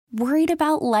Worried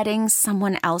about letting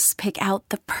someone else pick out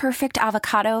the perfect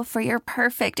avocado for your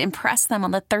perfect impress them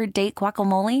on the third date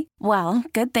guacamole? Well,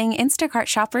 good thing Instacart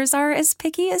shoppers are as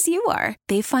picky as you are.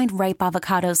 They find ripe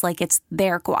avocados like it's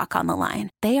their guac on the line.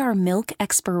 They are milk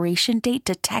expiration date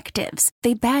detectives.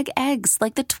 They bag eggs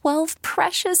like the 12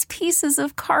 precious pieces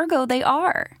of cargo they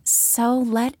are. So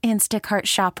let Instacart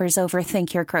shoppers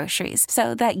overthink your groceries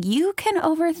so that you can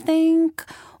overthink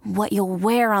what you'll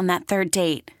wear on that third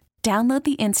date. Download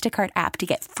the Instacart app to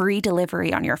get free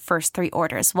delivery on your first 3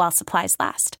 orders while supplies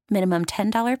last. Minimum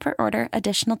 $10 per order.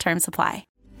 Additional terms apply.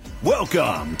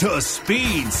 Welcome to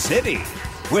Speed City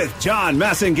with John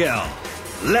Massengill,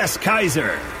 Les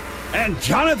Kaiser, and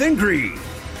Jonathan Green.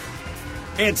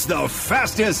 It's the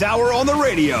fastest hour on the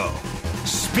radio.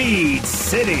 Speed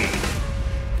City.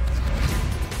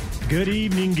 Good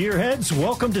evening, gearheads.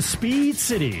 Welcome to Speed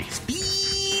City.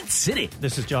 City.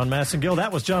 This is John Massengill.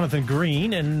 That was Jonathan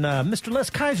Green, and Mr. Les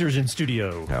Kaiser's in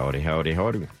studio. Howdy.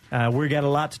 We got a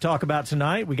lot to talk about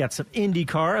tonight. We got some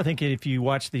IndyCar. I think if you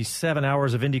watch the 7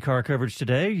 hours of IndyCar coverage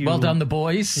today, well done, the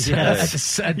boys.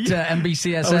 Yes. at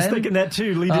NBCSN. I was thinking that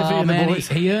too. Lee Diffie and the boys.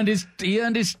 He earned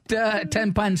his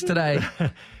 10 pence today.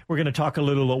 We're going to talk a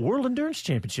little World Endurance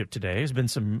Championship today. There's been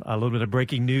a little bit of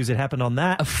breaking news that happened on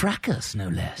that. A fracas, no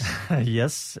less.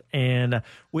 Yes, and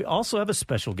we also have a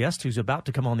special guest who's about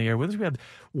to come on the air with us. We have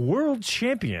world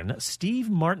champion Steve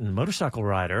Martin, motorcycle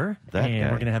rider, we're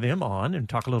going to have him on and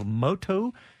talk a little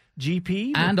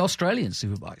MotoGP. And Australian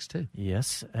superbikes, too.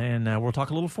 Yes, and we'll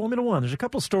talk a little Formula One. There's a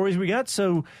couple of stories we got,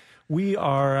 so we're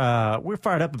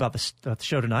fired up about the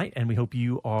show tonight, and we hope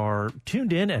you are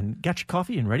tuned in and got your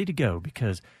coffee and ready to go,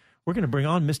 because we're going to bring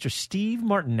on Mr. Steve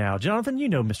Martin now. Jonathan, you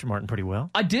know Mr. Martin pretty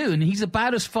well. I do, and he's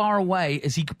about as far away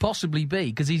as he could possibly be,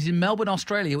 because he's in Melbourne,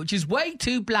 Australia, which is way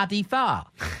too bloody far.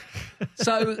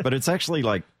 But it's actually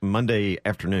like Monday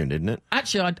afternoon, isn't it?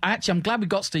 Actually, I'm glad we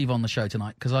got Steve on the show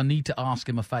tonight, because I need to ask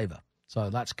him a favour.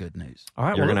 So that's good news. All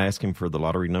right, You're going to ask him for the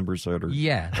lottery numbers?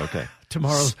 Yeah. Okay.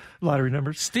 Tomorrow's lottery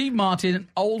numbers. Steve Martin,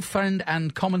 old friend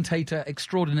and commentator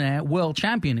extraordinaire, world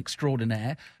champion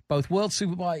extraordinaire, both World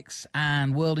Superbikes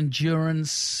and World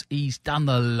Endurance. He's done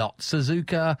the lot.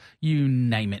 Suzuka, you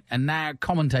name it. And now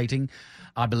commentating,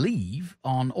 I believe,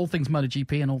 on all things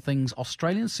MotoGP and all things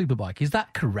Australian Superbike. Is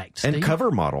that correct, Steve? And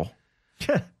cover model.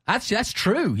 That's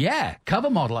true, yeah. Cover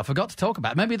model, I forgot to talk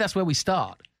about. Maybe that's where we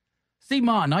start. Steve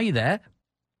Martin, are you there?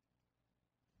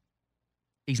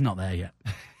 He's not there yet.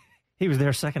 He was there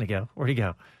a second ago. Where'd he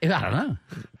go? I don't know.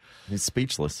 He's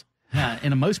speechless.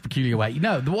 In a most peculiar way. What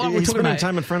we're He's talking spending about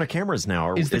time in front of cameras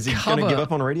now. Is he cover, going to give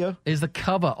up on radio? Is the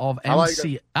cover of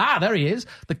MC... there he is.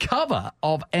 The cover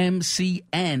of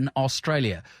MCN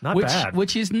Australia. Not bad.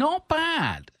 Which is not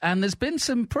bad. And there's been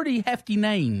some pretty hefty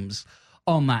names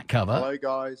on that cover. Hello,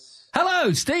 guys.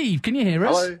 Hello, Steve. Can you hear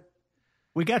us? Hello.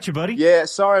 We got you, buddy. Yeah,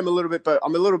 sorry, I'm a little bit behind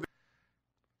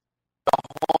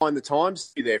the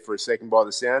times there for a second by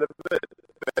the sound of it.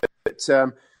 But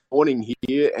morning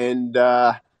here and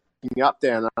up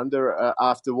down under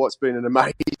after what's been an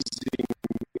amazing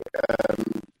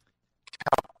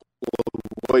couple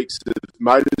of weeks of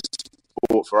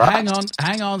motorsport for us.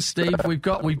 Hang on, Steve. We've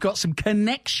got some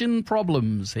connection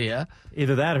problems here.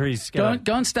 Either that or he's go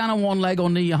and stand on one leg or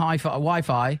near your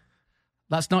Wi-Fi.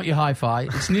 That's not your hi-fi.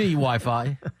 It's near your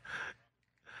Wi-Fi.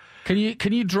 Can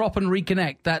you drop and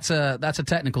reconnect? That's a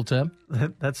technical term.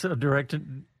 That's a direct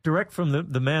from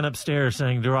the man upstairs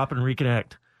saying drop and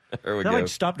reconnect. There we go. Like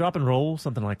stop, drop, and roll,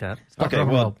 something like that. Okay,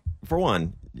 well, for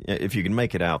one, if you can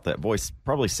make it out, that voice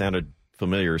probably sounded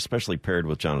familiar, especially paired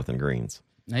with Jonathan Green's.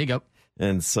 There you go.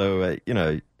 And so,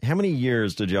 how many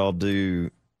years did y'all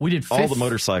do? We did all the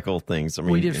motorcycle things. I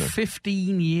mean, we did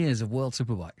 15 years of World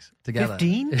Superbikes together.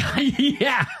 15?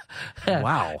 Yeah.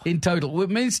 Wow. In total.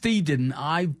 Me and Steve didn't.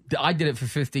 I did it for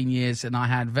 15 years, and I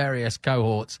had various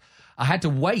cohorts. I had to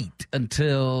wait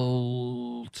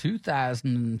until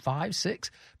 2005,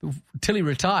 6, until he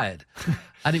retired.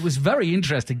 And it was very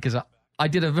interesting because I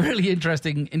did a really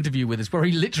interesting interview with us where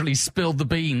he literally spilled the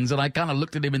beans, and I kind of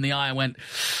looked at him in the eye and went,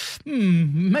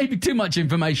 maybe too much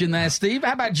information there, Steve.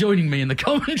 How about joining me in the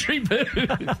commentary booth? All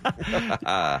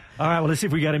right, well, let's see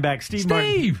if we got him back. Steve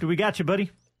Martin, do we got you,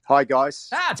 buddy? Hi, guys.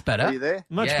 That's better. Are you there?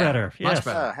 Much better. Yes. Much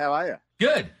better. How are you?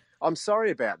 Good. I'm sorry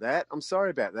about that.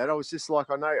 I was just like,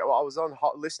 I was on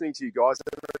listening to you guys.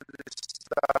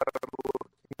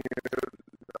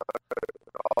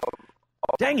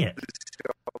 Dang it.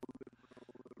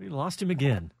 We lost him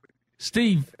again.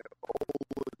 Steve.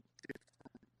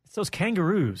 It's those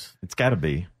kangaroos. It's got to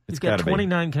be. He's got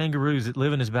 29 kangaroos that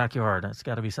live in his backyard. That's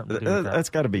got to be something to do with that. That's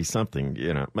got to be something.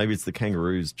 Maybe it's the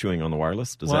kangaroos chewing on the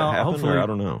wireless. Does that happen? Or I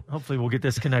don't know. Hopefully we'll get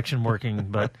this connection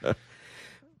working.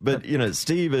 But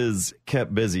Steve is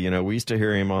kept busy. We used to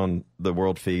hear him on the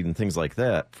World Feed and things like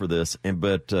that for this.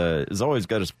 But has always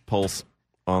got his pulse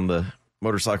on the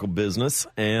motorcycle business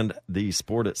and the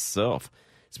sport itself.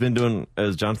 He's been doing,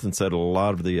 as Jonathan said, a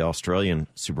lot of the Australian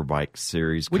Superbike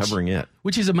series, covering it.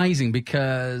 Which is amazing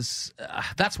because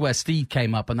that's where Steve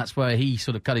came up and that's where he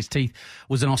sort of cut his teeth,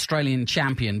 was an Australian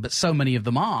champion. But so many of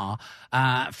them are,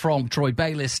 from Troy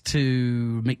Bayliss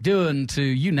to Mick Doohan to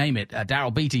you name it,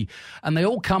 Daryl Beattie. And they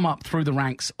all come up through the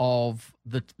ranks of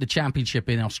the championship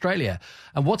in Australia.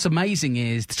 And what's amazing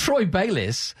is Troy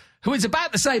Bayliss, who is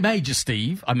about the same age as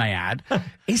Steve, I may add,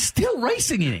 is still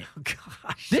racing in it.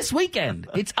 Gosh. This weekend.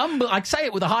 It's I say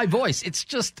it with a high voice. It's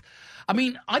just,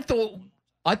 I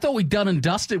thought we'd done and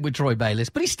dusted with Troy Bayliss,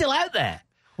 but he's still out there.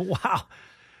 Wow.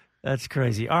 That's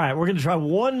crazy. All right, we're going to try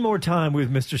one more time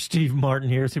with Mr. Steve Martin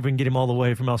here, see if we can get him all the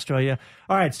way from Australia.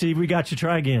 All right, Steve, we got you.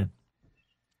 Try again.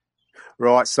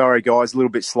 Right, sorry guys, a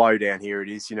little bit slow down here. It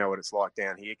is, you know what it's like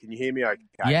down here. Can you hear me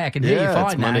okay? Yeah, I can hear you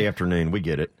fine. It's Monday afternoon. We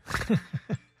get it.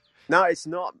 No, it's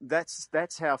not. That's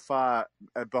how far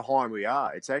behind we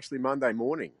are. It's actually Monday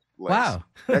morning. Les. Wow.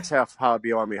 That's how far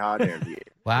behind we are down here.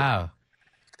 Wow.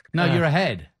 No, you're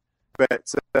ahead. But,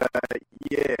 it's, I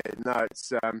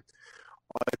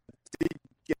did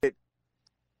get...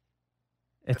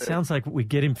 It sounds like we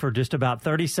get him for just about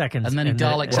 30 seconds. And then he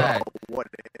Daleks out.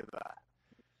 Whatever.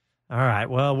 All right.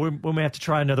 Well, we may have to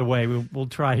try another way. We'll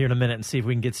try here in a minute and see if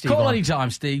we can get Steve Call on. anytime,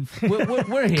 Steve.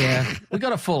 We're here. We've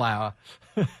got a full hour.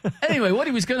 Anyway, what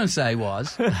he was going to say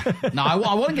was... No, I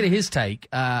want to get his take,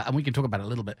 and we can talk about it a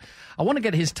little bit. I want to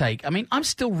get his take. I'm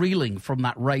still reeling from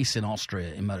that race in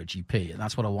Austria in MotoGP, and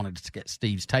that's what I wanted to get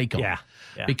Steve's take on. Yeah.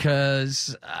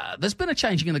 Because there's been a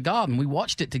changing in the guard, and we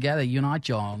watched it together, you and I,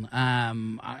 John.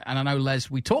 And I know, Les,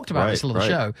 we talked about this a little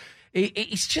show.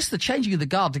 It's just the changing of the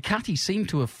guard. Ducati seem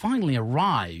to have finally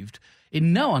arrived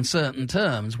in no uncertain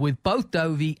terms with both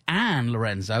Dovi and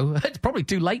Lorenzo. It's probably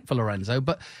too late for Lorenzo,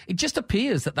 but it just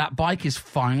appears that bike is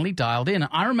finally dialed in.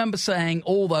 I remember saying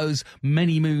all those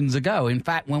many moons ago, in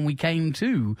fact, when we came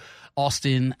to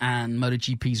Austin and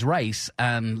MotoGP's race,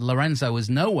 and Lorenzo was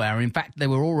nowhere. In fact, they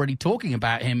were already talking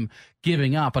about him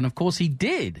giving up, and of course he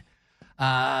did.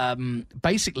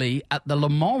 Basically, at the Le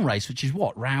Mans race, which is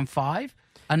round 5?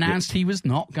 Announced he was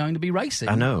not going to be racing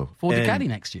for Ducati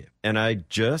next year. And I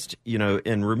just,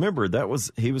 and remember,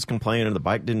 he was complaining the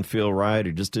bike didn't feel right.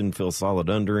 It just didn't feel solid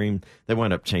under him. They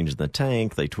wound up changing the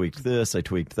tank. They tweaked this, they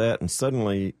tweaked that, and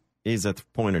suddenly he's at the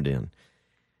pointed end.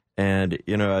 And,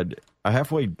 I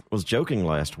halfway was joking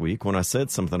last week when I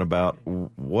said something about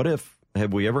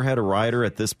have we ever had a rider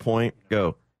at this point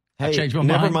go, hey,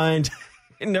 never mind.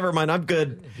 Never mind, I'm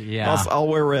good. Yeah, I'll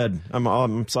wear red.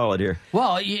 I'm solid here.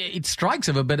 Well, it strikes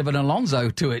of a bit of an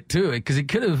Alonso to it too, because it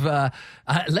could have.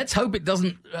 Let's hope it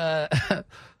doesn't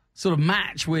sort of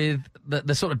match with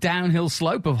the sort of downhill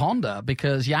slope of Honda,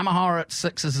 because Yamaha are at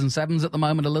 6s and 7s at the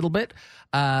moment a little bit.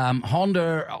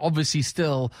 Honda obviously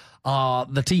still are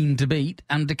the team to beat,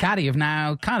 and Ducati have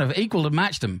now kind of equaled and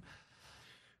matched them.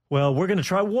 Well, we're going to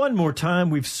try one more time.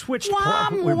 We've switched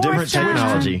different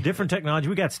technology. Different technology.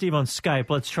 We got Steve on Skype.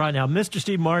 Let's try now. Mr.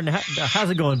 Steve Martin, how's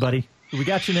it going, buddy? We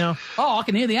got you now? Oh, I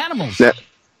can hear the animals.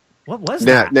 What was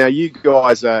that? Now, you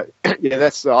guys are...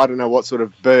 that's... I don't know what sort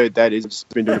of bird that is. I've just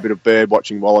been doing a bit of bird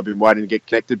watching while I've been waiting to get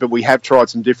connected, but we have tried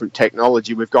some different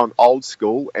technology. We've gone old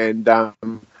school, and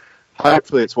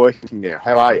hopefully it's working now.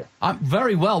 How are you? I'm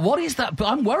very well. What is that?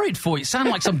 I'm worried for you. It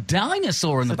sounded like some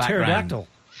dinosaur in the background. Pterodactyl.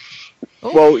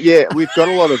 Ooh. Well, yeah, we've got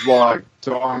a lot of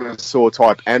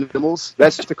dinosaur-type animals.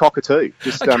 That's just a cockatoo.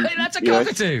 That's a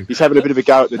cockatoo. He's having a bit of a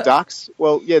go at the ducks.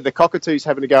 Well, yeah, the cockatoo's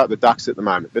having a go at the ducks at the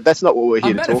moment, but that's not what we're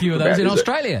here to talk about. I bet a few of those in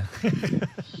Australia.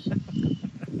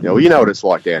 Yeah, well, you know what it's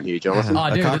like down here, Jonathan.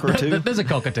 I do. There's a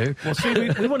cockatoo. Well,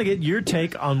 Steve, we want to get your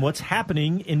take on what's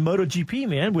happening in MotoGP,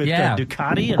 man, with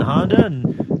Ducati and Honda.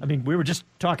 And we were just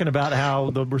talking about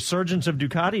how the resurgence of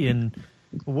Ducati, and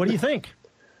what do you think?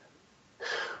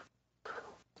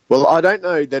 Well, I don't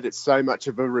know that it's so much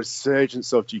of a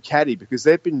resurgence of Ducati, because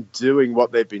they've been doing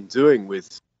what they've been doing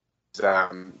with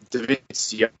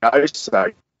Dovizioso.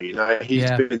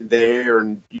 He's been there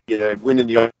and winning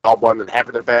the old one and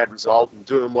having a bad result and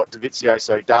doing what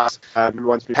Dovizioso does.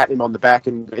 Everyone's been patting him on the back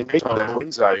and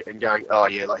Lorenzo and going, oh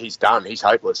yeah, he's done. He's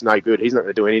hopeless. No good. He's not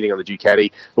going to do anything on the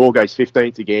Ducati. The ball goes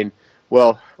 15th again.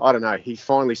 Well, I don't know. He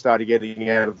finally started getting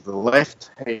out of the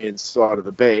left-hand side of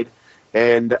the bed.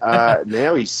 And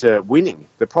now he's winning.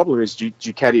 The problem is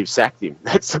Ducati have sacked him.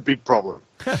 That's the big problem.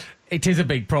 It is a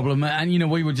big problem. And,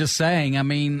 we were just saying, I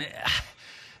mean,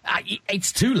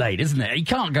 it's too late, isn't it? He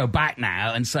can't go back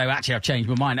now and say, actually, I've changed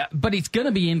my mind. But it's going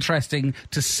to be interesting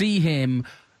to see him,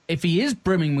 if he is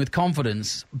brimming with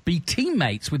confidence, be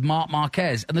teammates with Marc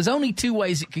Marquez. And there's only two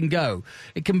ways it can go.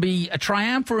 It can be a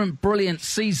triumphant, brilliant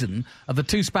season of the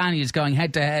two Spaniards going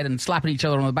head-to-head and slapping each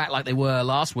other on the back like they were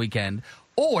last weekend,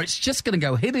 or it's just going to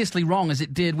go hideously wrong as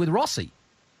it did with Rossi.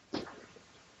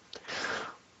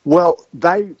 Well,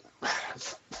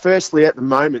 firstly, at the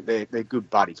moment, they're good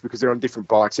buddies because they're on different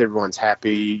bikes. Everyone's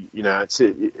happy.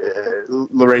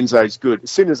 Lorenzo's good.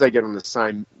 As soon as they get on the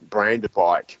same brand of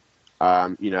bike,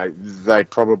 they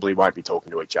probably won't be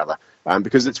talking to each other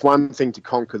because it's one thing to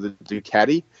conquer the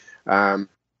Ducati.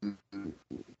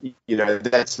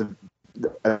 That's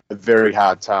a very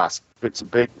hard task. But to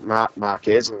beat Marc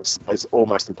Marquez is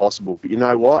almost impossible. But you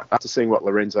know what? After seeing what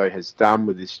Lorenzo has done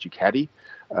with this Ducati,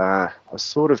 I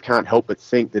sort of can't help but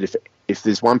think that if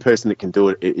there's one person that can do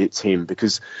it, it's him,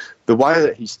 because the way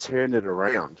that he's turned it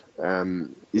around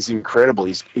is incredible.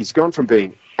 He's gone from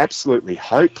being absolutely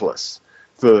hopeless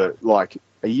for like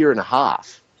a year and a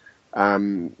half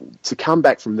to come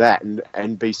back from that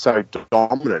and be so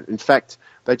dominant. In fact,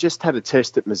 they just had a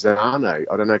test at Misano.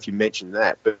 I don't know if you mentioned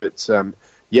that, but it's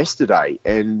yesterday,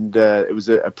 and it was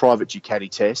a private Ducati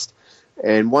test.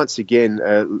 And once again,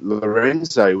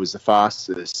 Lorenzo was the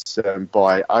fastest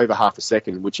by over half a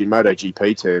second, which in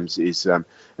MotoGP terms is an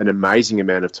amazing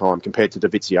amount of time compared to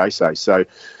Dovizioso. So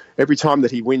every time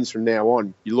that he wins from now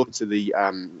on, you look to the,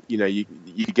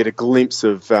 you get a glimpse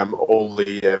of all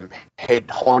the head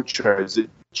honchos at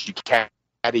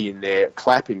Ducati in there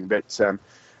clapping, but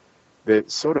they're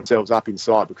sort of themselves up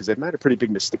inside because they've made a pretty big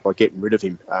mistake by getting rid of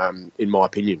him, in my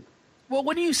opinion. Well,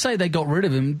 when you say they got rid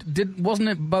of him, wasn't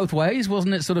it both ways?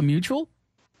 Wasn't it sort of mutual?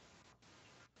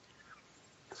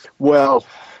 Well,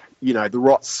 the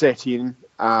rot set in.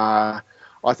 I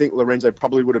think Lorenzo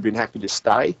probably would have been happy to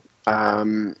stay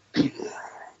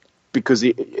because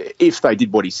if they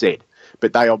did what he said.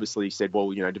 But they obviously said, well,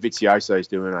 Dovizioso's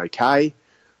doing okay,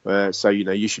 so,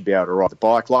 you should be able to ride the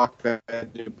bike like that.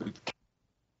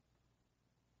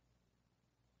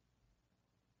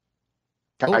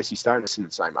 Casey Stoner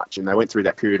didn't say much, and they went through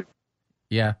that period.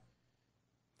 Yeah.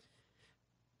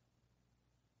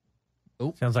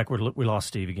 Oh, sounds like we lost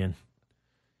Steve again.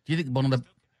 Do you think one of the?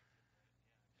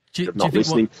 Not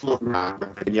listening.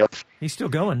 He's still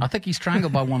going. I think he's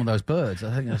strangled by one of those birds.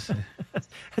 I think that's.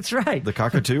 That's right. The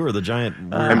cockatoo or the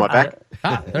giant? Am I back?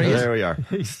 There he is. There we are.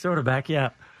 He's sort of back.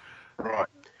 Yeah. Right.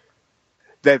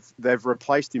 They've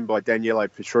replaced him by Daniele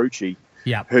Petrucci.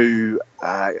 Yeah. Who,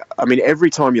 every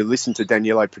time you listen to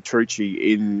Daniele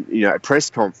Petrucci in, a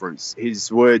press conference,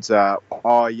 his words are,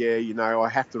 I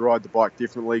have to ride the bike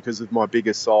differently because of my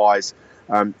bigger size.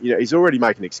 He's already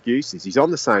making excuses. He's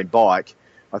on the same bike.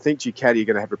 I think Ducati are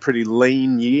going to have a pretty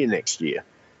lean year next year.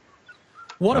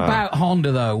 What about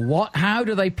Honda, though? How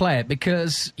do they play it?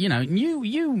 Because,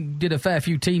 you did a fair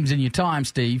few teams in your time,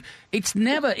 Steve. It's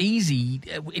never easy.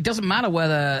 It doesn't matter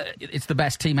whether it's the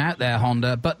best team out there,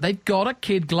 Honda, but they've got to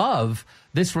kid glove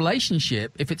this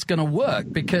relationship if it's going to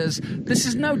work, because this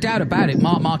is no doubt about it,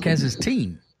 Marc Marquez's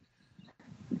team.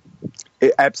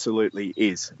 It absolutely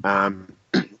is.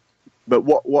 But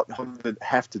what Honda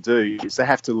have to do is they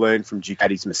have to learn from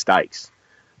Ducati's mistakes.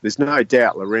 There's no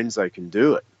doubt Lorenzo can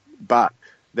do it, but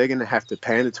they're going to have to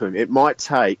pander to him. It might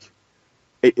take,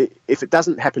 if it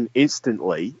doesn't happen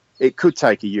instantly, it could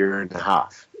take a year and a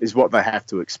half, is what they have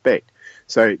to expect.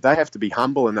 So they have to be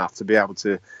humble enough to be able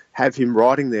to have him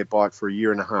riding their bike for a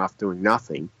year and a half doing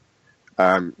nothing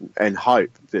and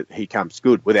hope that he comes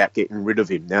good without getting rid of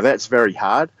him. Now, that's very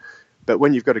hard, but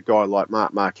when you've got a guy like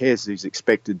Marc Marquez who's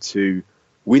expected to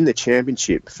win the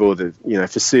championship for the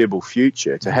foreseeable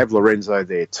future, to have Lorenzo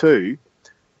there too,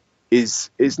 is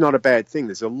not a bad thing.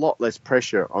 There's a lot less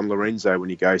pressure on Lorenzo when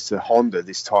he goes to Honda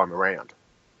this time around.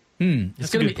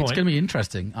 It's going to be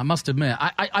interesting, I must admit.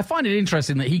 I find it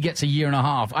interesting that he gets a year and a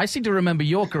half. I seem to remember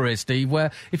your career, Steve,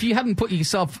 where if you hadn't put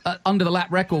yourself under the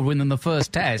lap record win in the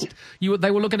first test,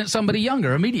 they were looking at somebody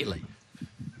younger immediately.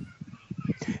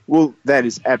 Well, that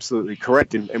is absolutely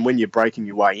correct. And when you're breaking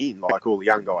your way in, like all the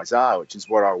young guys are, which is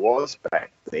what I was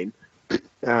back then,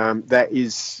 that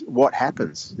is what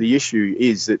happens. The issue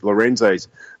is that Lorenzo's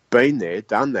been there,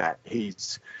 done that. He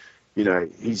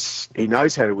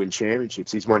knows how to win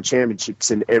championships. He's won championships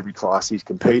in every class he's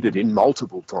competed in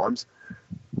multiple times.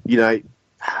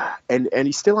 And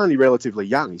he's still only relatively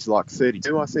young. He's like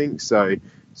 32, I think. So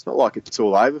it's not like it's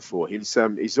all over for him.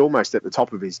 He's almost at the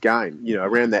top of his game.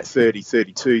 Around that 30,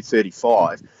 32,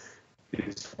 35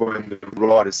 is when the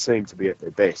riders seem to be at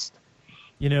their best.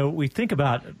 You know, we think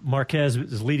about Marquez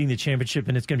is leading the championship,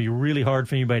 and it's going to be really hard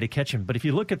for anybody to catch him. But if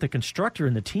you look at the constructor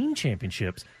and the team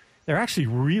championships, they're actually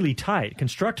really tight.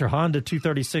 Constructor, Honda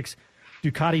 236,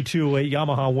 Ducati 208,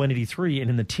 Yamaha 183. And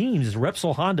in the teams,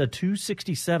 Repsol Honda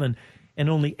 267 and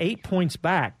only 8 points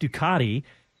back, Ducati.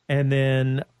 And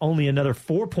then only another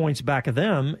 4 points back of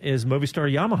them is Movistar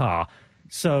Yamaha.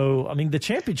 So, I mean, the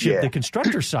championship, the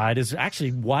constructor side, is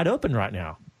actually wide open right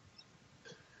now.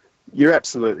 You're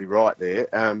absolutely right there.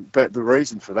 But the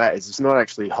reason for that is it's not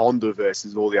actually Honda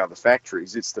versus all the other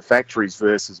factories. It's the factories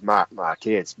versus Marc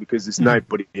Marquez, because there's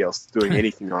nobody else doing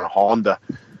anything on a Honda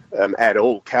at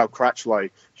all. Cal Crutchlow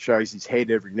shows his head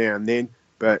every now and then,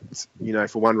 but, you know,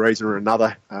 for one reason or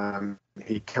another,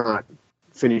 he can't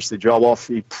finish the job off.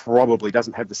 He probably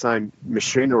doesn't have the same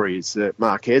machinery as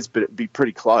Marquez, but it'd be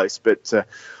pretty close. But,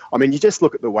 I mean, you just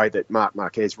look at the way that Marc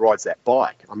Marquez rides that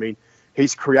bike. I mean,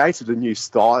 he's created a new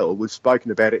style. We've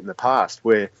spoken about it in the past,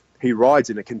 where he rides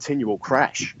in a continual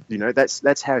crash. You know,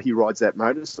 that's how he rides that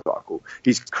motorcycle.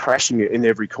 He's crashing it in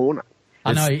every corner.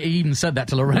 I know, he even said that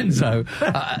to Lorenzo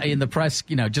in the press,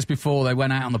 you know, just before they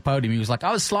went out on the podium. He was like,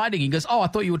 I was sliding. He goes, I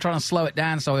thought you were trying to slow it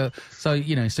down so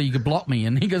you could block me.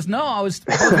 And he goes, no, both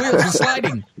wheels were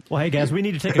sliding. Well, hey, guys, we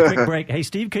need to take a quick break. Hey,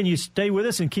 Steve, can you stay with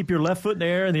us and keep your left foot in the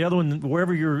air and the other one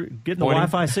wherever you're getting the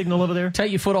Wi-Fi signal over there?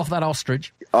 Take your foot off that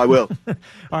ostrich. I will. All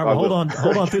right, well, hold on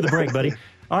through the break, buddy.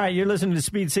 All right, you're listening to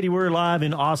Speed City. We're live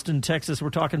in Austin, Texas.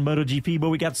 We're talking MotoGP, but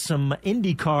we got some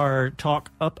IndyCar talk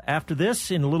up after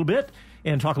this in a little bit.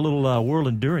 And talk a little World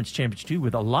Endurance Championship, too,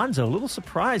 with Alonso. A little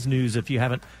surprise news if you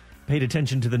haven't paid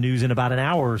attention to the news in about an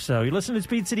hour or so. You're listening to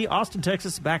Speed City, Austin,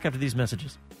 Texas. Back after these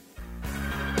messages.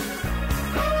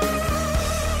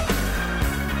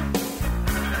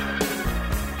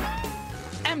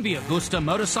 MV Agusta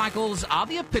motorcycles are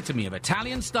the epitome of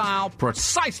Italian style,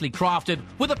 precisely crafted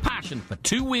with a passion for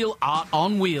two-wheel art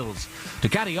on wheels.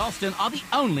 Ducati Austin are the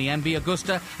only MV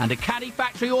Agusta and Ducati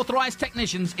factory-authorized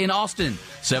technicians in Austin,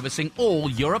 servicing all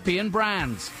European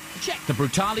brands. Check the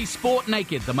Brutale Sport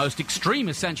Naked, the most extreme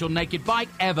essential naked bike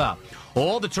ever.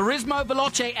 Or the Turismo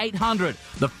Veloce 800,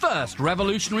 the first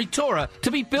revolutionary tourer to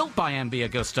be built by MV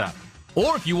Agusta.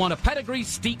 Or if you want a pedigree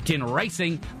steeped in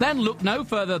racing, then look no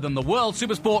further than the World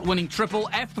Supersport winning triple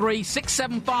F3,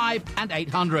 675 and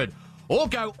 800. Or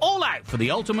go all out for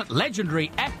the ultimate legendary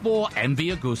F4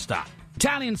 MV Agusta.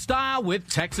 Italian style with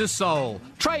Texas soul.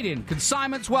 Trade-in,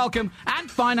 consignments welcome, and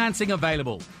financing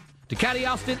available. Ducati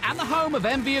Austin and the home of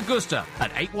MV Agusta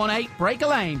at 818 Breaker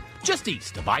Lane, just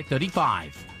east of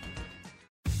I-35.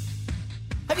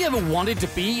 Have you ever wanted to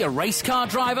be a race car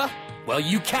driver? Well,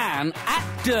 you can at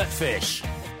Dirtfish.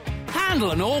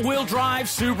 Handle an all-wheel drive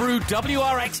Subaru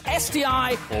WRX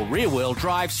STI or rear-wheel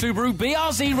drive Subaru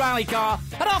BRZ rally car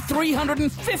at our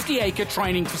 350-acre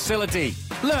training facility.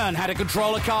 Learn how to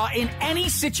control a car in any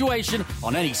situation,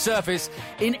 on any surface,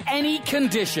 in any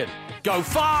condition. Go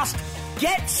fast,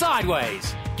 get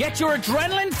sideways. Get your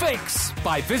adrenaline fix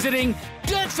by visiting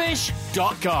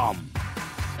dirtfish.com.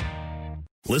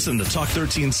 Listen to Talk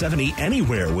 1370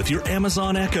 anywhere with your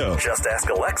Amazon Echo. Just ask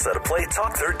Alexa to play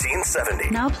Talk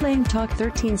 1370. Now playing Talk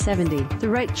 1370, the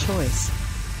right choice.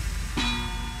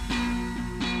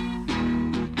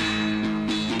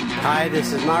 Hi,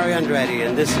 this is Mario Andretti,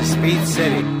 and this is Speed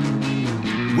City.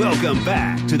 Welcome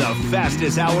back to the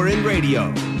fastest hour in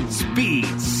radio,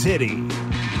 Speed City.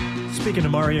 Speaking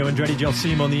of Mario Andretti, did y'all see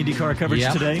him on the IndyCar coverage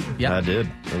today? Yeah, I did.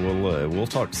 And we'll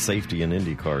talk safety in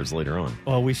Indy cars later on.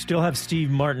 Well, we still have Steve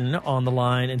Martin on the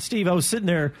line. And, Steve, I was sitting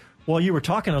there while you were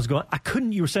talking. I was going,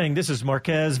 you were saying this is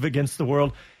Marquez against the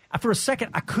world. For a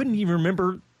second, I couldn't even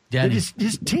remember his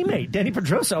teammate, Danny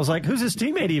Pedrosa. I was like, who's his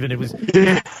teammate even? It was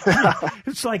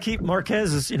it's like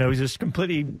Marquez is, he's just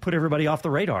completely put everybody off the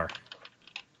radar.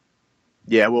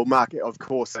 Yeah, well, Mark, of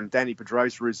course, and Danny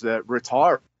Pedrosa is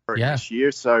retiring this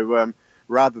year, so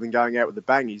rather than going out with a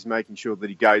bang, he's making sure that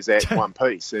he goes out in one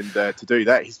piece, and to do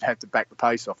that, he's had to back the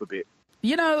pace off a bit.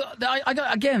 You know,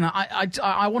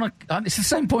 I want to. It's the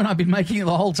same point I've been making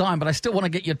the whole time, but I still want to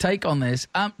get your take on this.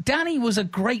 Danny was a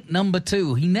great number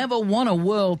two. He never won a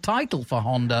world title for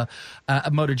Honda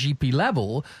at MotoGP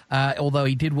level, although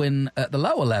he did win at the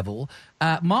lower level.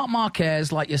 Marc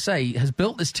Marquez, like you say, has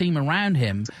built this team around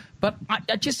him. But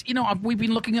I just, we've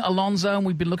been looking at Alonso and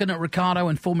we've been looking at Ricciardo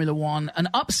in Formula One, and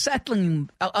unsettling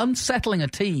a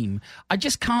team. I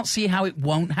just can't see how it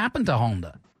won't happen to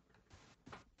Honda.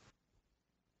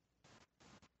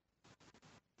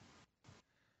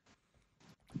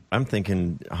 I'm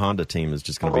thinking Honda team is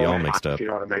just going to be all mixed up. You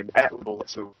know what I mean? At level,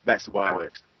 that's the way it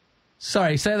works.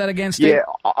 Sorry, say that again, Steve. Yeah,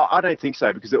 I don't think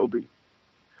so, because it will be.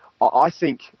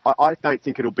 I don't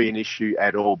think it'll be an issue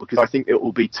at all, because I think it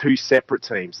will be two separate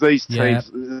teams. These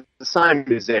teams, the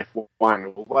same as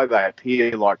F1, although they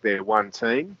appear like they're one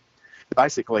team,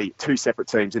 basically two separate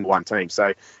teams in one team.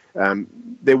 So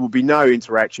there will be no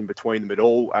interaction between them at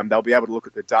all. They'll be able to look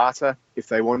at the data if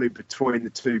they want to between the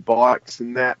two bikes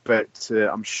and that, but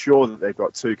I'm sure that they've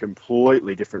got two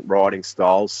completely different riding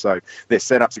styles, so their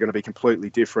setups are going to be completely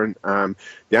different. The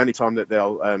only time that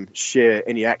they'll share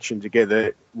any action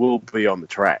together will be on the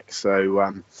track.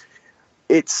 So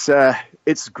it's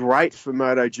great for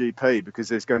MotoGP, because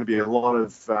there's going to be a lot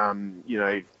of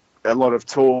a lot of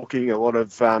talking, a lot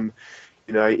of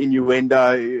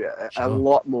innuendo, a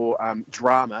lot more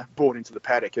drama brought into the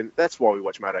paddock, and that's why we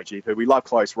watch MotoGP. We love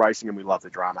close racing and we love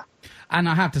the drama. And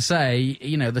I have to say,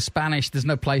 the Spanish, there's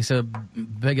no place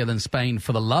bigger than Spain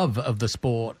for the love of the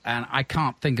sport, and I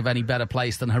can't think of any better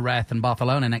place than Jerez and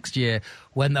Barcelona next year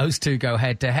when those two go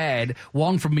head-to-head.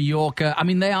 One from Mallorca. I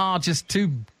mean, they are just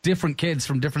two different kids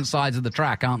from different sides of the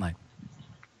track, aren't they?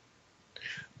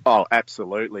 Oh,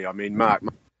 absolutely. I mean, Marc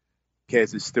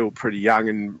Marquez is still pretty young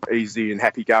and easy and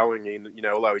happy-going, and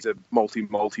although he's a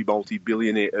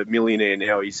multi-millionaire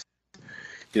now, he's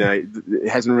it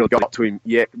hasn't really got to him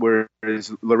yet.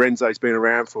 Whereas Lorenzo's been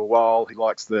around for a while. He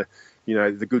likes the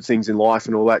good things in life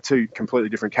and all that. Two completely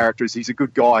different characters. He's a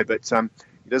good guy, but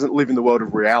he doesn't live in the world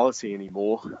of reality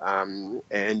anymore.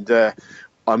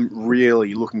 I'm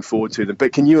really looking forward to them.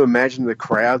 But can you imagine the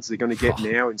crowds they're going to get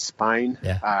now in Spain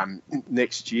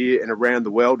next year and around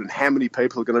the world, and how many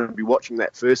people are going to be watching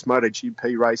that first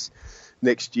MotoGP race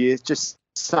next year? Just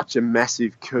such a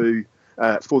massive coup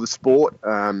for the sport,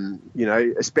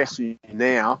 especially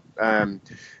now.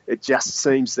 It just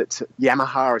seems that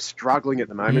Yamaha is struggling at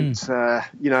the moment.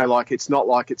 It's not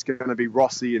like it's going to be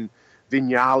Rossi and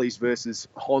Vinales versus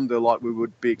Honda like we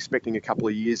would be expecting a couple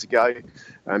of years ago.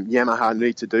 Yamaha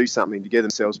need to do something to get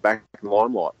themselves back in the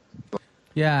limelight.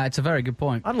 Yeah, it's a very good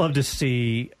point. I'd love to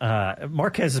see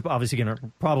Marquez is obviously going to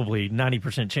probably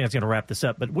 90% chance going to wrap this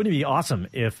up, but wouldn't it be awesome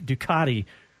if Ducati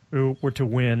were to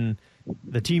win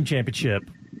the team championship?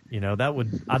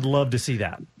 I'd love to see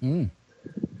that.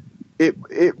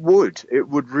 It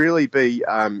would really be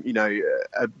a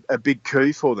big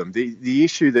coup for them. The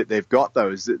issue that they've got,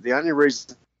 though, is that the only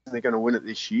reason they're going to win it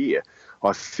this year,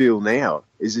 I feel now,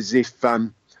 is as if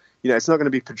it's not going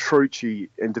to be Petrucci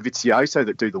and Dovizioso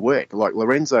that do the work. Like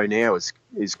Lorenzo now is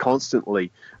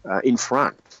constantly in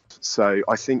front. So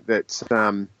I think that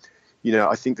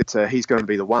he's going to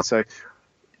be the one. So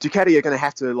Ducati are going to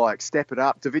have to step it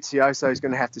up. Dovizioso is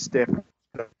going to have to step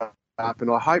it up,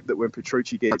 and I hope that when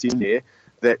Petrucci gets in there,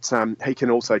 that he can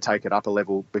also take it up a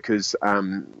level, because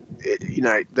they're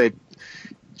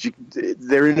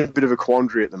in a bit of a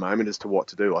quandary at the moment as to what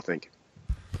to do, I think.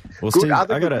 Well, Steve,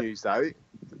 good news though.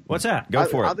 What's that? Go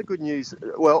for it. Other good news.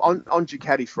 Well, on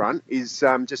Ducati front is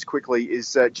just quickly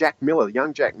is Jack Miller,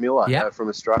 young Jack Miller from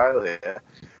Australia.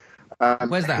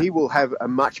 Where's that? He will have a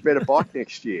much better bike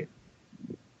next year.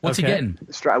 What's he getting?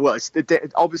 Well,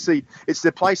 obviously it's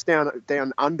the place down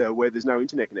under where there's no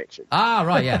internet connection. Ah,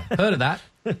 right, yeah, heard of that.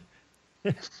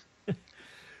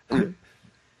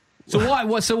 So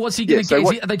what's he going to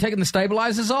get? Are they taking the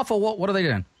stabilizers off, or what are they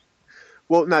doing?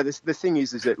 Well, no. The thing is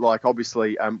that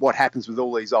obviously what happens with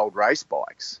all these old race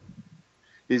bikes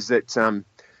is that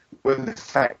when the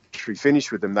factory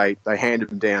finished with them, they handed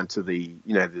them down to the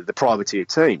privateer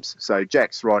teams. So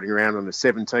Jack's riding around on a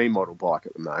 17 model bike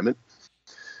at the moment.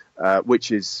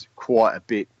 Which is quite a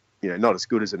bit, not as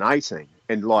good as an 18.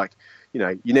 And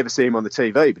you never see him on the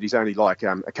TV, but he's only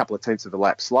a couple of tenths of a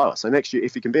lap slower. So next year,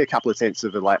 if he can be a couple of tenths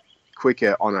of a lap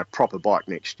quicker on a proper bike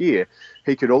next year,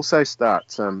 he could also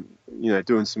start,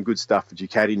 doing some good stuff for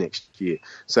Ducati next year.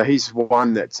 So he's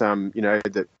one that,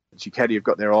 that Ducati have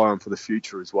got their eye on for the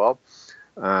future as well.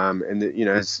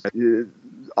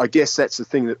 I guess that's the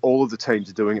thing that all of the teams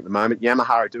are doing at the moment. Yamaha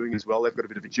are doing as well. They've got a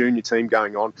bit of a junior team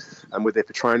going on, and with their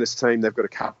Petronas team, they've got a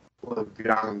couple of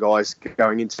young guys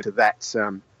going into that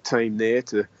team there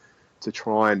to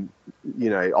try and,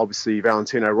 obviously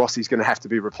Valentino Rossi's going to have to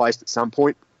be replaced at some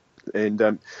point.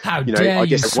 And how dare I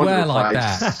guess you swear like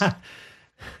that?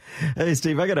 Hey,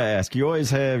 Steve, I got to ask. You always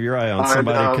have your eye on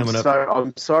somebody coming up.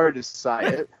 I'm sorry to say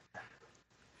it.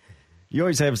 You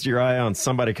always have your eye on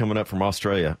somebody coming up from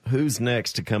Australia. Who's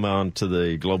next to come on to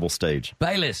the global stage?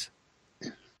 Bayliss.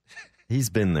 He's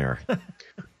been there.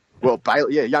 Well,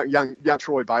 young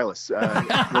Troy Bayliss. He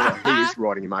is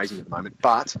riding amazing at the moment.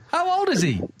 But how old is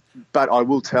he? But I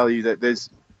will tell you that he's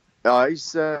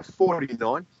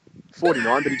 49,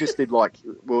 but he just did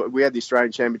we had the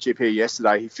Australian Championship here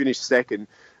yesterday. He finished second,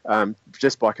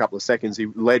 just by a couple of seconds. He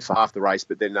led for half the race,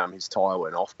 but then his tyre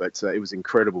went off. But it was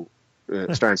incredible.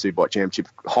 Australian Superbike Championship.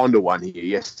 Honda won here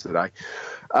yesterday.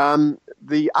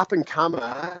 The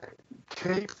up-and-comer,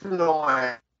 keep an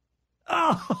eye.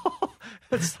 Oh,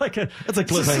 it's like a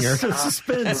cliffhanger. It's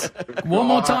suspense. One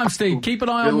more time, Steve. Keep an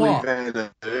eye on what? Billy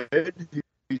Van Aert,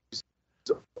 who's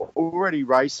already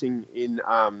racing in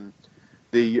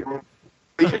the...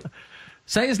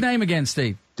 Say his name again,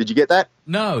 Steve. Did you get that?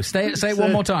 No, say it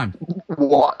one more time.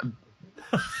 What?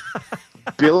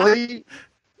 Billy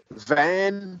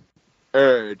Van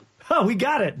Aert. Oh, we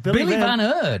got it. Billy Van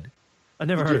Aert. I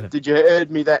never heard of it. Did you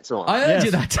heard me that time? I heard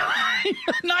you that time.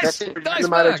 nice work.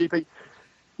 work.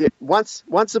 Yeah, once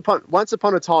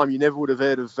upon a time, you never would have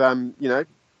heard of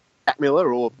Pat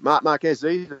Miller or Marc Marquez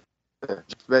either.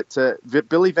 But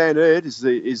Billy Van Aert is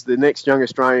the next young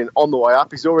Australian on the way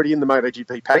up. He's already in the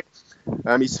MotoGP pack.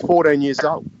 He's 14 years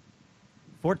old.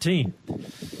 14.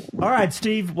 All right,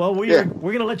 Steve. Well, we're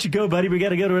going to let you go, buddy. We got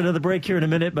to go to another break here in a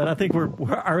minute, but I think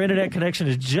our internet connection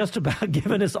is just about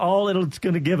giving us all it's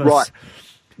going to give us. Right.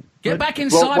 Get back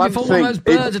inside before one of those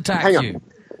birds attacks you.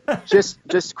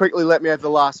 Just quickly let me have the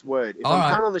last word. If all I'm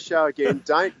right. coming on the show again,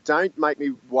 don't make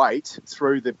me wait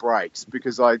through the breaks,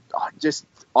 because I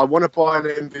want to buy an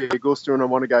MV Agusta and I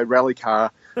want to go rally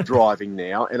car driving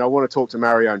now, and I want to talk to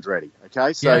Mario Andretti.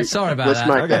 Okay, so yeah, sorry about let's that.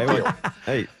 make Okay, that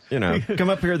deal. hey, come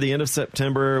up here at the end of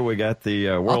September. We got the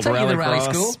World I'll take you to the Rally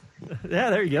rally Cross. school.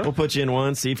 Yeah, there you go. We'll put you in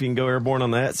one, see if you can go airborne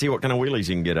on that, see what kind of wheelies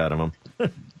you can get out of them.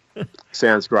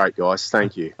 Sounds great, guys.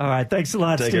 Thank you. All right, thanks a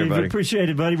lot, Take Steve. care, buddy. Appreciate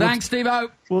it, buddy. Thanks, Steve-O.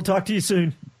 We'll talk to you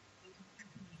soon.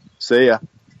 See ya.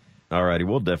 All righty,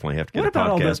 we'll definitely have to get What a about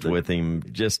all podcast the- with him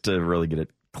just to really get it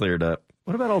cleared up.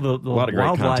 What about all the lot of great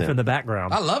wildlife content. in the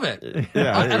background? I love it.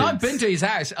 Yeah, and I've been to his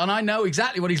house, and I know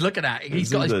exactly what he's looking at.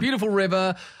 He's got this beautiful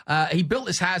river. He built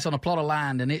this house on a plot of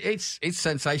land, and it's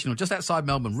sensational. Just outside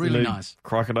Melbourne, really nice.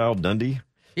 Crocodile Dundee.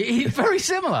 He's very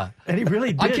similar. And he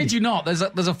really did. I kid you not. There's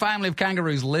a family of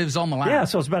kangaroos lives on the land. Yeah,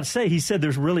 so I was about to say, he said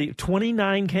there's really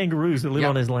 29 kangaroos that live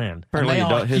on his land.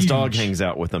 Apparently, his huge. dog hangs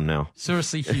out with him now.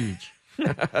 Seriously huge.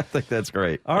 I think that's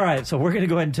great. All right, so we're going to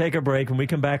go ahead and take a break. When we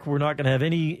come back, we're not going to have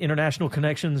any international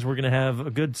connections. We're going to have a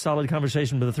good, solid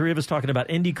conversation with the three of us talking about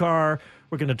IndyCar.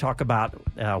 We're going to talk about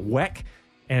WEC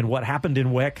and what happened in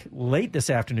WEC late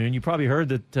this afternoon. You probably heard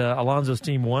that Alonso's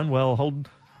team won. Well, hold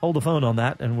the phone on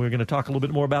that, and we're going to talk a little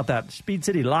bit more about that. Speed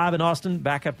City live in Austin.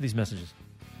 Back after these messages.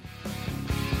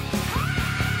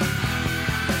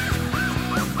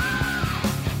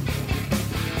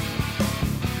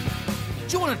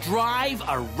 Do you want to drive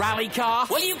a rally car?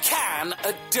 Well, you can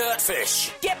at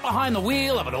Dirtfish. Get behind the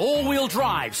wheel of an all-wheel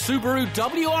drive Subaru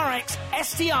WRX,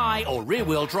 STI, or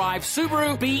rear-wheel drive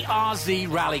Subaru BRZ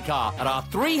rally car at our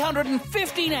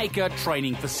 315-acre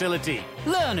training facility.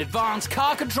 Learn advanced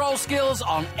car control skills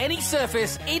on any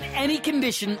surface, in any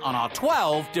condition on our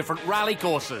 12 different rally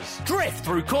courses. Drift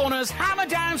through corners, hammer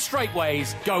down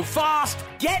straightaways, go fast,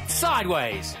 get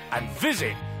sideways, and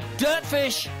visit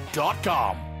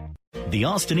dirtfish.com. The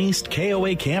Austin East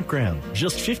KOA Campground,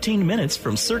 just 15 minutes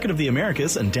from Circuit of the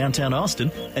Americas and downtown Austin,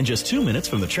 and just 2 minutes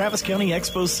from the Travis County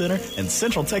Expo Center and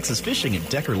Central Texas Fishing at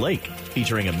Decker Lake,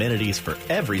 featuring amenities for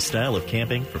every style of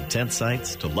camping, from tent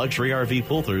sites to luxury RV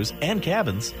pull-throughs and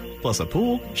cabins, plus a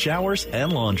pool, showers,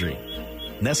 and laundry.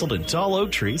 Nestled in tall oak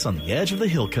trees on the edge of the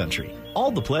hill country,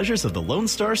 all the pleasures of the Lone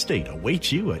Star State await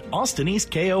you at Austin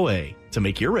East KOA. To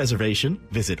make your reservation,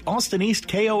 visit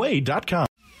austineastkoa.com.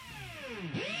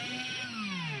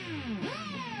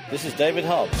 This is David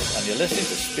Hobbs, and you're listening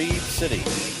to Speed City.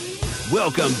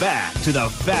 Welcome back to the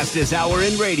fastest hour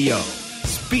in radio,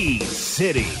 Speed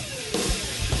City.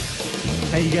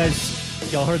 Hey, you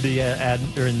guys, y'all heard the ad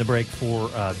during the break for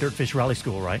Dirtfish Rally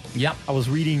School, right? Yep. I was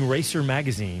reading Racer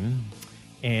Magazine,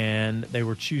 and they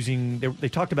were choosing, they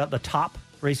talked about the top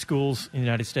race schools in the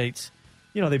United States.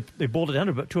 You know, they boiled it down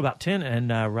to about 10,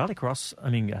 and Dirtfish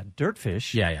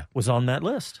was on that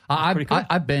list.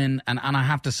 I've been, and I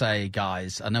have to say,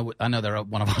 guys, I know they're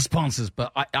one of our sponsors,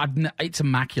 but it's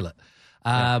immaculate.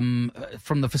 From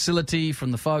the facility,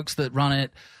 from the folks that run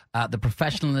it, the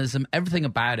professionalism, everything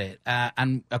about it.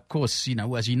 And, of course,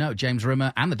 as you know, James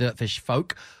Rimmer and the Dirtfish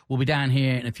folk will be down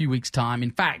here in a few weeks' time.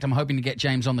 In fact, I'm hoping to get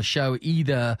James on the show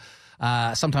either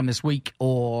sometime this week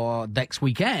or next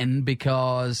weekend,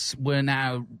 because we're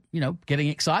now, getting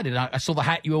excited. I saw the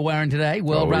hat you were wearing today.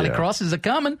 World Rallycross is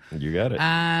a-coming. You got it.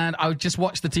 And I just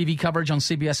watched the TV coverage on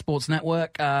CBS Sports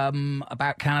Network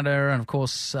about Canada and, of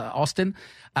course, Austin.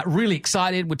 Really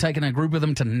excited. We're taking a group of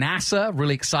them to NASA.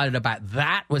 Really excited about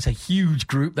that. It was a huge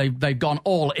group. They've gone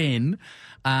all in.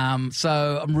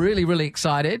 So I'm really, really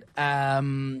excited.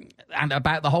 and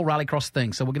about the whole rallycross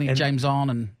thing. So we're going to get James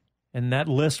on and that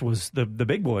list was the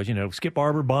big boys, Skip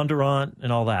Barber, Bondurant,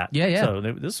 and all that. Yeah. So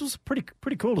this was pretty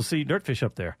cool to see Dirtfish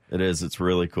up there. It is. It's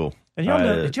really cool. And y'all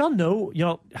know, did y'all know?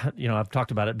 I've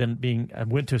talked about it. I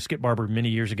went to Skip Barber many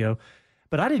years ago,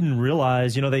 but I didn't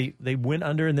realize. They went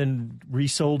under and then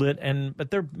resold it, but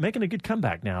they're making a good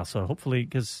comeback now. So hopefully,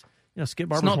 because Skip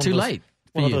Barber, it's not too late.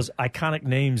 One of those iconic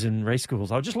names in race schools.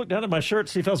 I just looked down at my shirt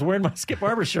to see if I was wearing my Skip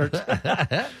Barber shirt.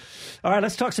 All right,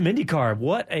 let's talk some IndyCar.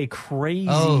 What a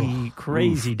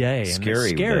crazy day.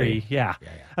 Scary day. Yeah.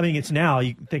 I mean, it's now,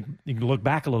 you can look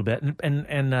back a little bit.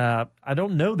 And I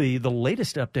don't know the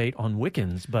latest update on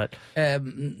Wickens, but...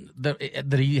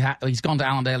 he's gone to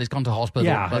Allendale, he's gone to hospital.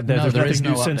 Yeah, but there is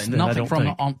no update.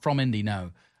 Nothing from Indy,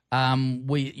 no.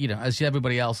 As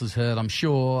everybody else has heard, I'm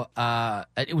sure,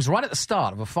 it was right at the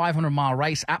start of a 500-mile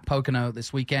race at Pocono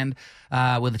this weekend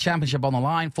with the championship on the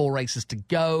line, 4 races to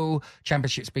go.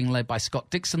 Championship's being led by Scott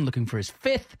Dixon, looking for his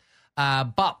 5th.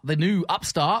 But the new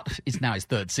upstart, it's now his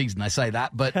 3rd season, I say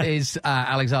that, but is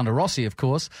Alexander Rossi, of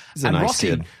course. He's a nice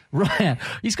kid. Right,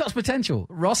 he's got potential.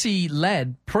 Rossi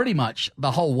led pretty much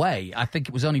the whole way. I think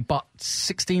it was only but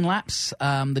 16 laps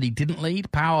that he didn't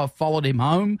lead. Power followed him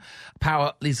home.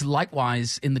 Power is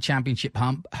likewise in the championship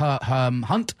hunt.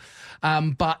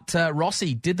 But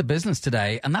Rossi did the business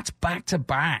today, and that's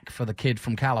back-to-back for the kid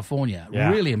from California. Yeah.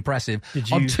 Really impressive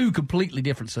on 2 completely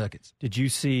different circuits. Did you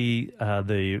see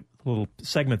the little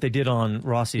segment they did on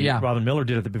Rossi? Yeah. Robin Miller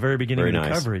did at the very beginning of the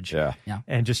coverage. Yeah.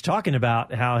 And just talking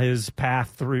about how his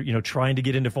path through, trying to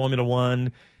get into Formula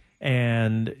One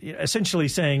and essentially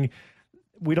saying,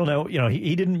 we don't know,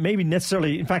 he didn't maybe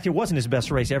necessarily, in fact, it wasn't his best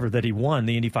race ever that he won,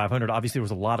 the Indy 500. Obviously, there was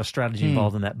a lot of strategy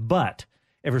involved in that. But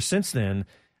ever since then,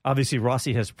 obviously,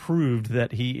 Rossi has proved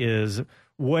that he is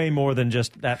way more than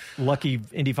just that lucky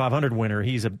Indy 500 winner.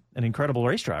 He's an incredible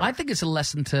race driver. I think it's a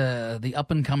lesson to the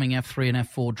up-and-coming F3 and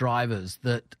F4 drivers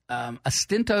that a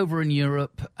stint over in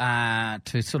Europe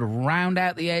to sort of round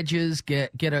out the edges,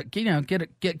 get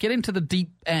into the deep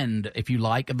end, if you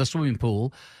like, of the swimming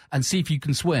pool and see if you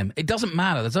can swim. It doesn't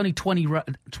matter. There's only 20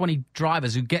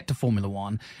 drivers who get to Formula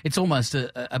One. It's almost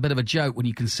a bit of a joke when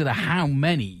you consider how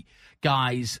many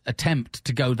guys attempt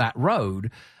to go that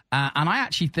road. And I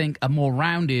actually think a more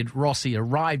rounded Rossi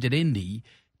arrived at Indy,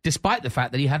 despite the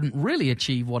fact that he hadn't really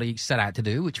achieved what he set out to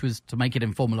do, which was to make it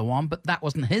in Formula One. But that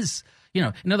wasn't his,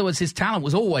 in other words, his talent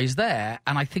was always there.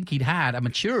 And I think he'd had a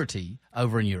maturity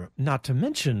over in Europe. Not to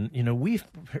mention,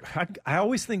 I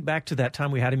always think back to that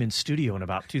time we had him in studio in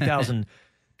about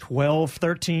 2012,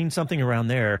 13, something around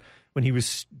there. When he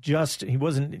was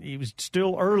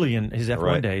still early in his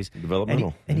F1 days.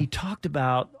 Developmental. And he talked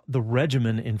about the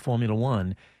regimen in Formula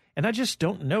One. And I just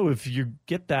don't know if you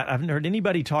get that. I haven't heard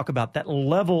anybody talk about that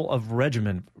level of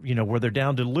regimen, where they're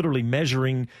down to literally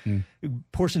measuring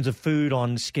portions of food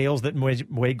on scales that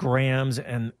weigh grams,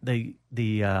 and the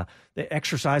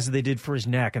exercises they did for his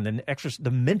neck, and then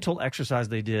the mental exercise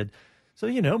they did. So,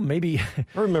 maybe.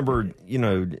 I remember,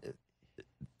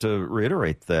 to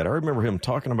reiterate that, I remember him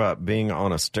talking about being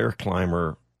on a stair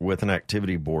climber with an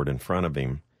activity board in front of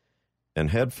him and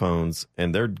headphones,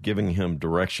 and they're giving him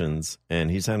directions,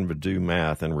 and he's having to do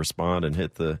math and respond and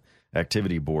hit the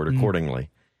activity board accordingly.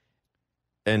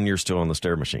 And you're still on the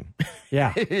stair machine.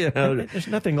 Yeah. There's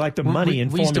nothing like the money in Formula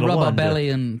One. We used to rub our belly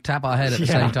and tap our head at the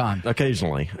same time.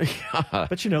 Occasionally.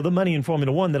 But, the money in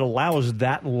Formula One that allows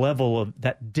that level of,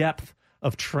 that depth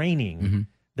of training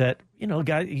that,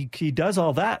 guy, he does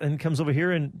all that and comes over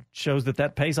here and shows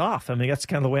that pays off. I mean, that's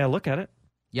kind of the way I look at it.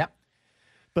 Yep.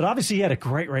 But obviously he had a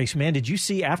great race, man. Did you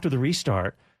see after the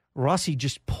restart, Rossi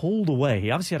just pulled away.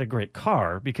 He obviously had a great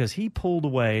car because he pulled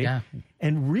away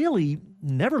and really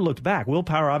never looked back. Will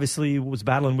Power obviously was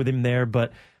battling with him there,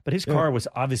 but his car was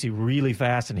obviously really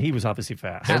fast, and he was obviously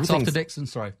fast. Hats off to Dixon,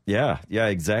 sorry. Yeah,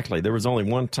 exactly. There was only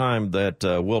one time that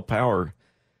Will Power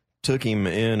took him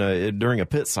in during a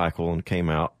pit cycle and came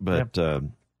out, but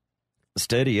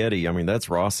Steady Eddie, I mean, that's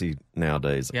Rossi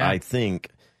nowadays. Yeah. I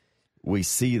think we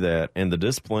see that, and the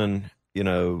discipline,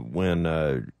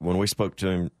 when we spoke to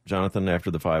him, Jonathan, after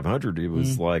the 500, it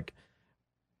was like,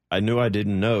 I knew I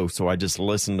didn't know, so I just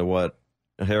listened to what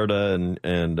Herda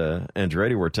and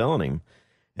Andretti were telling him.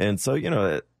 And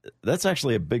so, that's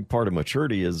actually a big part of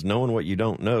maturity, is knowing what you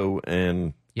don't know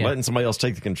and letting somebody else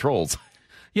take the controls.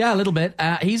 Yeah, a little bit.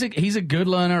 He's a good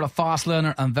learner, a fast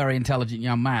learner, and very intelligent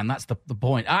young man. That's the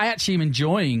point. I actually am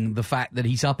enjoying the fact that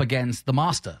he's up against the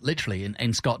master, literally,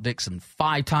 in Scott Dixon.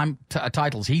 5-time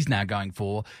titles he's now going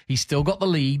for. He's still got the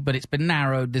lead, but it's been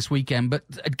narrowed this weekend. But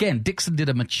again, Dixon did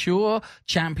a mature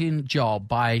champion job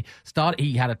by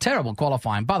he had a terrible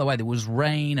qualifying. By the way, there was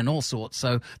rain and all sorts,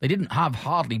 so they didn't have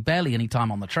barely any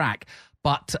time on the track.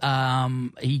 But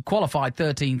he qualified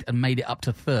 13th and made it up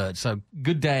to 3rd. So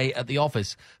good day at the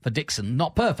office for Dixon.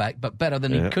 Not perfect, but better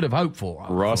than he could have hoped for.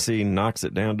 Rossi knocks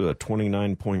it down to a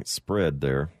 29-point spread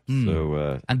there.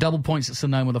 So and double points at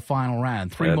Sonoma the final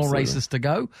round. 3 more races to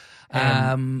go,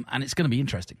 and it's going to be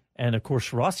interesting. And, of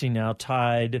course, Rossi now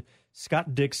tied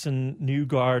Scott Dixon,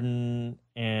 Newgarden,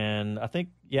 and I think,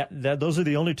 those are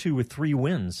the only 2 with 3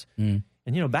 wins.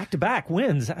 And, back-to-back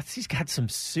wins. He's got some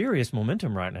serious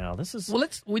momentum right now. Well,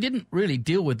 we didn't really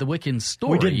deal with the Wickens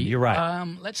story. We didn't, you're right.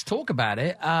 Let's talk about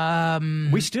it.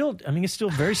 It's still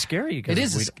very scary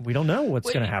because we don't know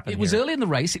what's going to happen. It was early in the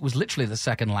race. It was literally the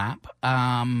second lap.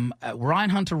 Ryan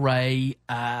Hunter-Reay,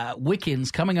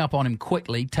 Wickens coming up on him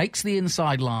quickly, takes the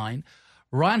inside line.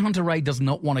 Ryan Hunter-Reay does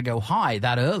not want to go high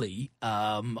that early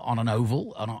on an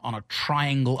oval, on a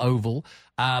triangle oval,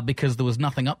 because there was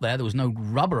nothing up there. There was no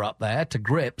rubber up there to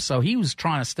grip. So he was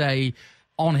trying to stay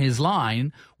on his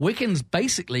line. Wickens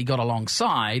basically got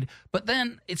alongside, but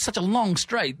then it's such a long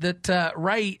straight that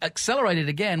Ray accelerated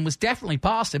again, was definitely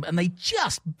past him, and they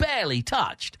just barely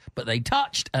touched. But they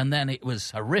touched, and then it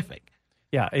was horrific.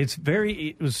 Yeah,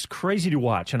 it was crazy to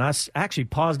watch, and I actually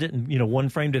paused it and one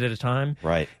framed it at a time.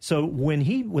 Right. So when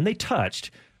they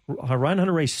touched, Ryan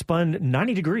Hunter-Reay spun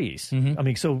 90 degrees. Mm-hmm. I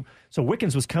mean, so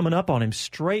Wickens was coming up on him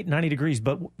straight 90 degrees,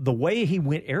 but the way he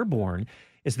went airborne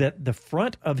is that the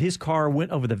front of his car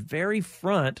went over the very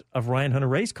front of Ryan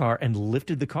Hunter-Reay's car and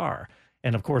lifted the car.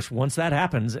 And of course, once that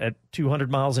happens at 200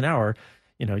 miles an hour,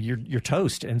 you're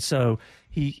toast. And so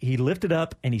he lifted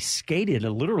up and he skated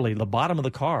literally the bottom of the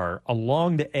car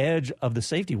along the edge of the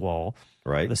safety wall,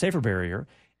 right, the safer barrier.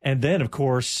 And then, of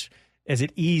course, as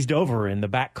it eased over and the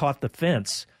back caught the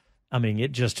fence, I mean,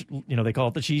 it just, they call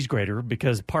it the cheese grater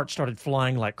because parts started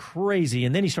flying like crazy.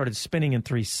 And then he started spinning in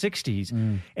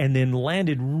 360s and then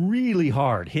landed really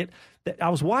hard. I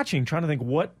was watching, trying to think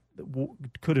what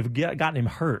could have gotten him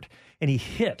hurt. And he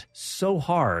hit so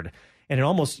hard. And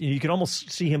you could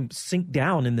almost see him sink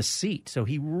down in the seat. So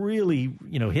he really,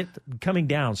 hit coming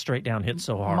down, straight down, hit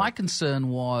so hard. My concern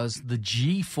was the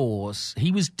G-force.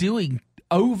 He was doing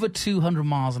over 200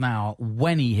 miles an hour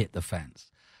when he hit the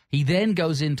fence. He then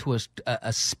goes into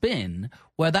a spin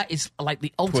where that is like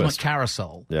the ultimate twist.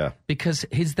 Carousel. Yeah. Because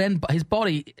his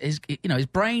body, his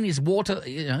brain is water,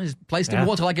 is placed in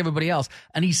water like everybody else.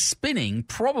 And he's spinning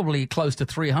probably close to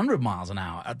 300 miles an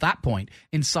hour at that point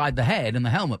inside the head and the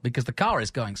helmet because the car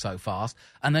is going so fast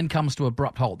and then comes to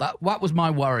abrupt halt. That was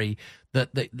my worry.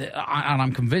 And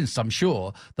I'm convinced, I'm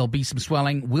sure, there'll be some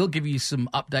swelling. We'll give you some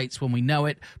updates when we know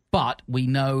it, but we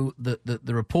know that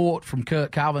the report from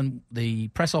Kurt Calvin, the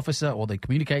press officer or the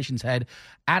communications head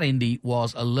at Indy,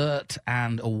 was alert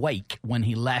and awake when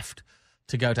he left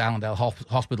to go to Allendale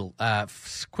Hospital,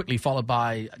 quickly followed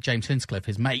by James Hinchcliffe,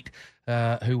 his mate,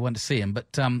 who went to see him.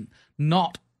 But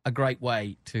not a great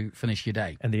way to finish your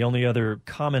day. And the only other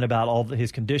comment about all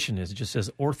his condition is it just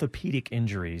says orthopedic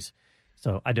injuries.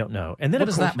 So I don't know. And then what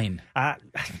does that mean? I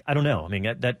don't know. I mean,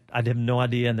 that I have no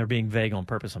idea, and they're being vague on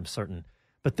purpose, I'm certain.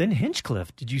 But then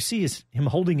Hinchcliffe, did you see him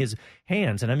holding his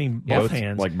hands? And I mean, both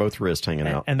hands. Like both wrists hanging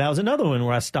out. And that was another one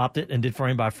where I stopped it and did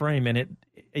frame by frame, and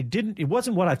it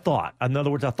wasn't what I thought. In other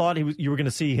words, I thought you were going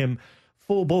to see him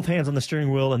full both hands on the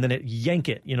steering wheel and then it yank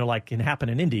it, like can happen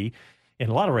in Indy, in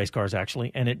a lot of race cars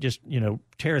actually, and it just,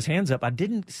 tear his hands up. I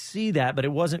didn't see that, but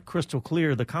it wasn't crystal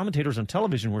clear. The commentators on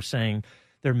television were saying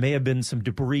there may have been some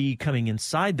debris coming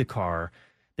inside the car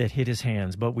that hit his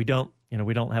hands, but we don't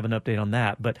have an update on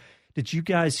that. But did you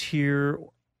guys hear?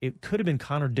 It could have been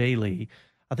Connor Daly.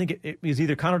 I think it was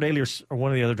either Connor Daly or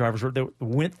one of the other drivers that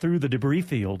went through the debris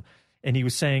field, and he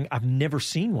was saying, "I've never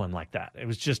seen one like that." It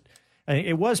was just,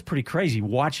 it was pretty crazy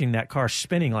watching that car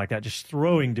spinning like that, just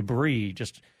throwing debris,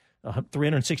 just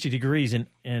 360 degrees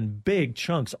and big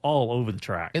chunks all over the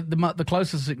track. The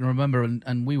closest I can remember,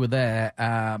 and we were there,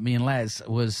 me and Les,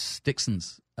 was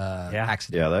Dixon's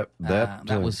accident. Yeah,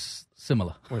 that was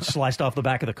similar. Where it sliced off the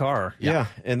back of the car. Yeah,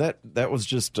 and that was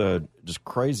just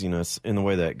craziness in the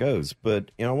way that goes.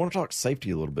 But, I want to talk safety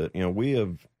a little bit. We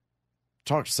have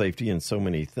talked safety in so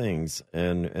many things,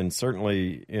 and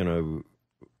certainly,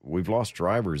 we've lost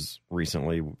drivers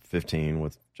recently, 15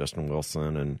 with Justin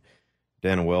Wilson and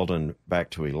Dana Weldon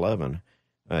back to 11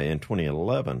 in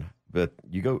 2011. But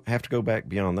you have to go back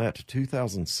beyond that to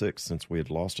 2006 since we had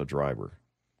lost a driver.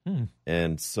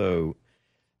 And so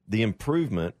the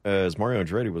improvement, as Mario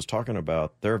Andretti was talking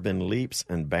about, there have been leaps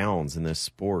and bounds in this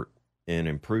sport in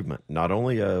improvement, not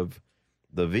only of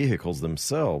the vehicles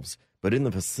themselves, but in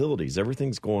the facilities.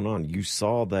 Everything's going on. You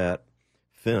saw that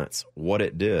fence, what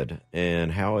it did,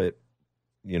 and how it,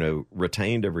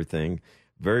 retained everything.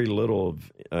 Very little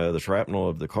of the shrapnel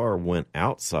of the car went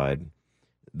outside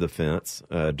the fence,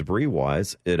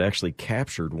 debris-wise. It actually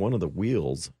captured one of the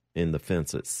wheels in the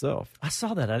fence itself. I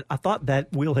saw that. I thought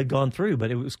that wheel had gone through,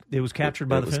 but it was captured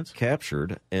by the fence? It was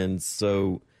captured, and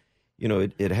so,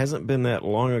 it hasn't been that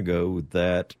long ago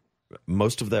that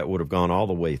most of that would have gone all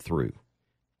the way through.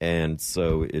 And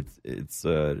so it's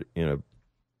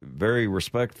very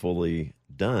respectfully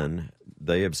done.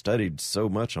 They have studied so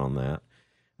much on that.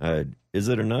 Is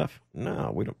it enough?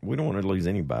 No, we don't want to lose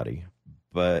anybody.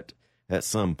 But at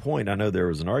some point, I know there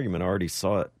was an argument, I already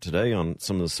saw it today on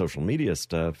some of the social media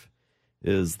stuff,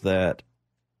 is that,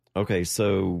 okay,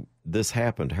 so this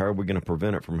happened. How are we going to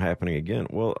prevent it from happening again?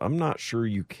 Well, I'm not sure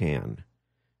you can,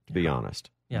 to be honto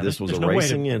Yeah, this was there's a no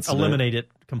racing way to incident. eliminate it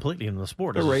completely in the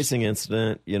sport. A racing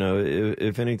incident,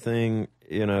 if anything,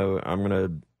 I'm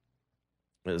going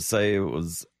to say it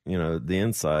was, the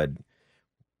inside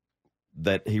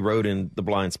that he rode in the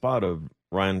blind spot of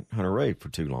Ryan Hunter-Reay for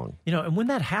too long. And when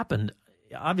that happened,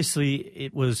 obviously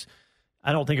it was,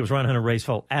 I don't think it was Ryan Hunter-Reay's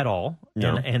fault at all.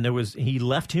 No. And he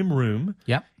left him room.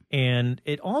 Yep. And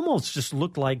it almost just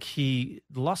looked like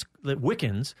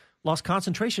Wickens lost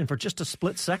concentration for just a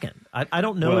split second. I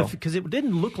don't know because it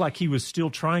didn't look like he was still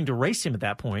trying to race him at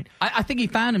that point. I think he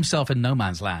found himself in no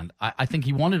man's land. I think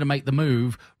he wanted to make the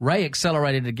move. Ray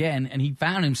accelerated again, and he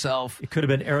found himself. It could have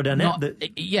been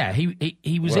aerodynamic.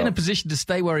 He was in a position to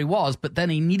stay where he was, but then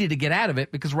he needed to get out of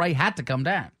it because Ray had to come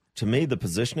down. To me, the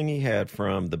positioning he had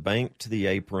from the bank to the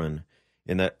apron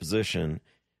in that position,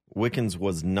 Wickens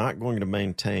was not going to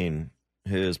maintain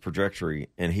his trajectory,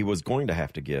 and he was going to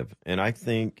have to give. And I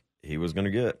think he was going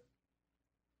to get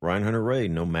Ryan Hunter-Reay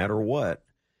no matter what.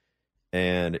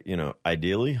 And,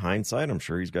 ideally, hindsight, I'm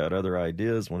sure he's got other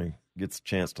ideas when he gets a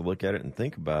chance to look at it and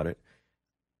think about it.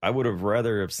 I would have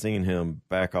rather have seen him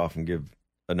back off and give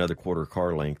another quarter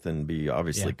car length and be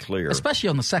obviously clear. Especially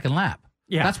on the second lap.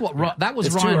 Yeah. That was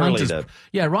It's Ryan too early Hunter's.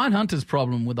 Ryan Hunter's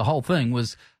problem with the whole thing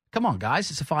was, come on, guys,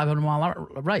 it's a 500-mile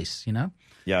race,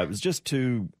 Yeah, it was just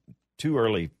too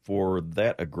early for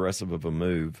that aggressive of a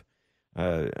move.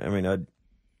 If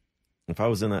I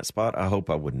was in that spot, I hope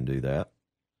I wouldn't do that.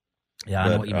 Yeah, I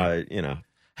know what you mean.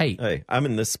 Hey, I'm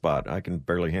in this spot. I can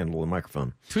barely handle the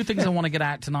microphone. Two things I want to get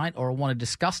out tonight, or I want to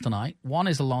discuss tonight. One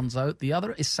is Alonso. The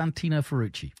other is Santino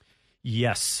Ferrucci.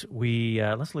 Yes,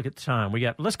 let's look at the time.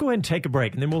 Let's go ahead and take a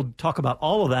break, and then we'll talk about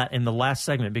all of that in the last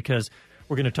segment because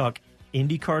we're going to talk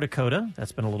IndyCar Dakota.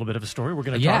 That's been a little bit of a story. We're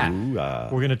going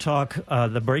to talk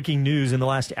the breaking news in the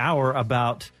last hour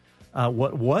about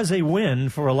what was a win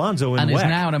for Alonso and WEC. is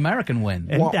now an American win.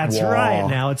 And that's right.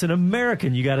 Now it's an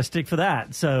American. You got to stick for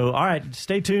that. So, all right,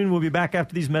 stay tuned. We'll be back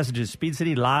after these messages. Speed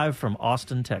City live from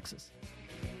Austin, Texas.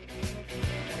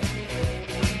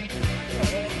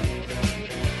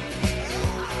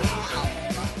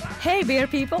 Hey beer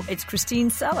people, it's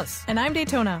Christine Sellis. And I'm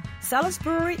Daytona. Sellis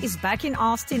Brewery is back in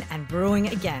Austin and brewing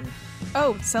again.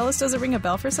 Oh, Sellis doesn't ring a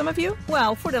bell for some of you?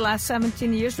 Well, for the last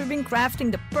 17 years we've been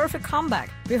crafting the perfect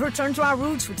comeback. We've returned to our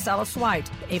roots with Sellis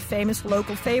White, a famous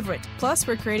local favorite. Plus,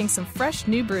 we're creating some fresh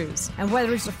new brews. And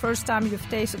whether it's the first time you've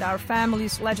tasted our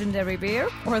family's legendary beer,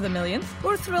 or the millionth,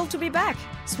 we're thrilled to be back.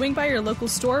 Swing by your local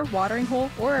store, watering hole,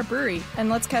 or our brewery, and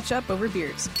let's catch up over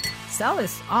beers.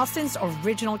 Sellis, Austin's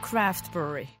original craft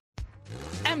brewery.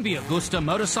 MV Agusta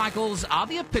motorcycles are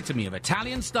the epitome of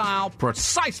Italian style,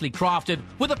 precisely crafted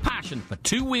with a passion for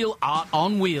two-wheel art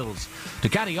on wheels.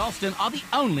 Ducati Austin are the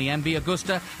only MV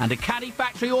Agusta and Ducati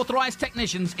factory-authorized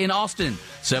technicians in Austin,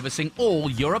 servicing all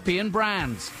European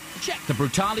brands. Check the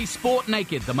Brutale Sport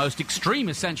Naked, the most extreme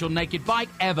essential naked bike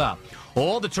ever.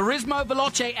 Or the Turismo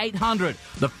Veloce 800,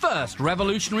 the first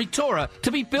revolutionary tourer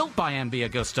to be built by MV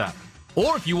Agusta.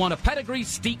 Or if you want a pedigree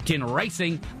steeped in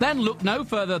racing, then look no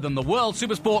further than the World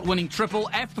Supersport winning triple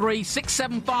F3,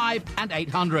 675 and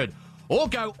 800. Or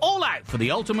go all out for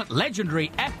the ultimate legendary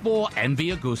F4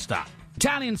 MV Agusta.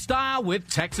 Italian style with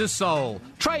Texas soul.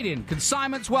 Trade-in,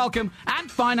 consignments welcome, and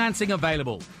financing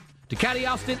available. Ducati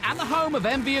Austin and the home of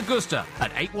MV Agusta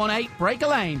at 818 Breaker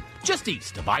Lane, just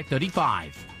east of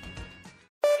I-35.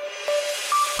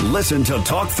 Listen to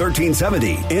Talk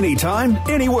 1370 anytime,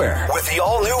 anywhere with the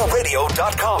all-new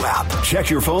radio.com app. Check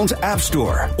your phone's app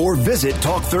store or visit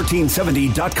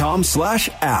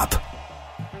talk1370.com/app.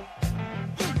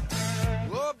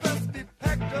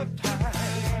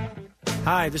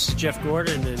 Hi, this is Jeff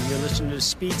Gordon, and you're listening to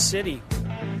Speed City.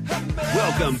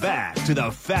 Welcome back to the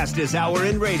fastest hour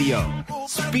in radio,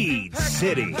 Speed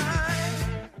City.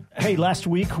 Hey, last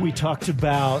week we talked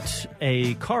about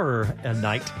a car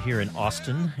night here in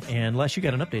Austin, and Les, you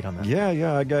got an update on that.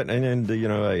 Yeah, I got, and you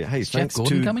know, hey, is thanks Jeff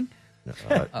Gordon to coming?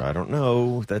 I don't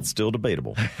know. That's still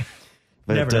debatable.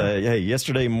 But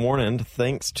yesterday morning,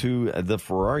 thanks to the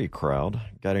Ferrari crowd,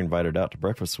 got invited out to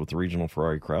breakfast with the regional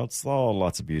Ferrari crowd. Saw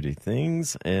lots of beauty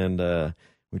things, and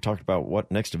we talked about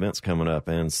what next event's coming up.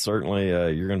 And certainly,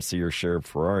 you're going to see your share of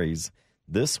Ferraris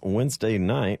this Wednesday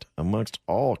night amongst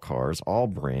all cars, all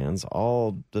brands,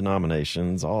 all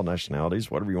denominations, all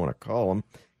nationalities, whatever you want to call them.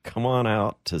 Come on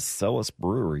out to Celis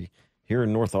Brewery here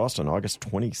in North Austin, August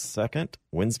 22nd,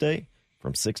 Wednesday,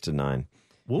 from 6 to 9.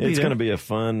 It's going to be a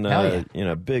fun,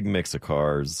 big mix of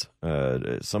cars.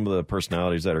 Some of the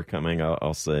personalities that are coming,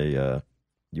 I'll say,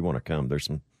 you want to come. There's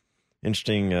some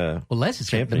interesting well, Les is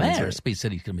the mayor of Speed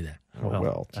City's going to be there.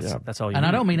 That's all you and need.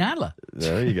 I don't mean Adler.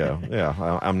 There you go.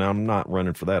 Yeah, I'm not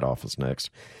running for that office next.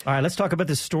 All right, let's talk about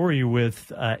this story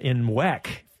with in WEC,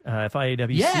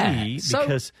 FIAWC,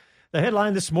 because the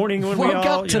headline this morning when woke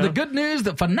up to the good news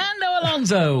that Fernando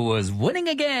Alonso was winning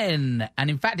again. And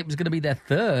in fact, it was going to be their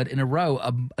third in a row,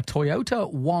 a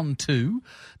Toyota 1-2,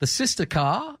 the sister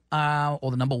car, or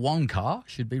the number one car,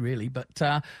 should be really. But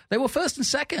they were first and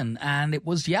second, and it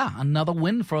was, another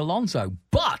win for Alonso.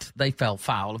 But they fell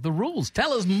foul of the rules.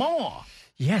 Tell us more.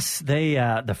 Yes, they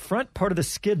the front part of the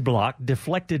skid block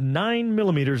deflected 9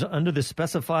 millimeters under the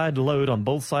specified load on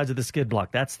both sides of the skid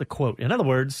block. That's the quote. In other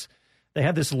words, they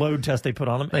had this load test they put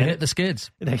on them. They hit the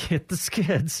skids. They hit the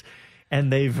skids, and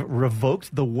they've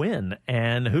revoked the win.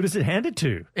 And who does it hand it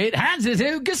to? It hands it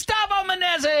to Gustavo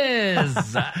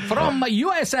Menezes from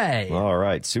USA. All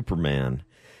right, Superman.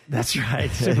 That's right,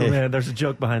 Superman. There's a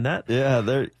joke behind that.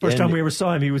 Yeah. First time we ever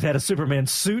saw him, he had a Superman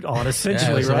suit on,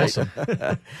 essentially, right? Awesome.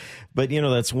 But,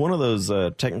 that's one of those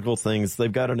technical things.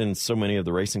 They've got it in so many of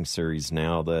the racing series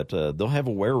now that they'll have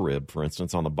a wear rib, for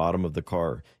instance, on the bottom of the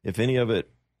car. If any of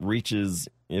it reaches,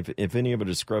 if any of it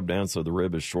is scrubbed down so the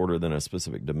rib is shorter than a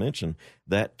specific dimension,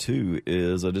 that too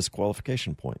is a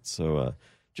disqualification point. So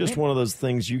just one of those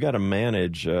things you got to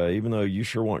manage, even though you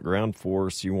sure want ground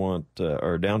force, you want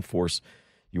or down force,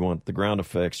 you want the ground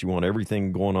effects, you want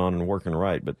everything going on and working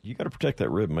right, but you got to protect that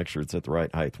rib and make sure it's at the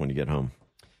right height when you get home.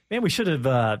 Man, we should have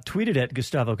tweeted at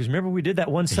Gustavo, because remember we did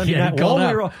that one Sunday night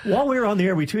while we were on the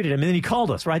air. We tweeted him, and then he called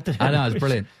us right then. I know, it's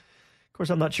brilliant. Of course,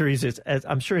 I'm not sure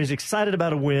I'm sure he's excited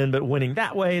about a win, but winning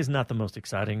that way is not the most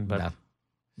exciting. But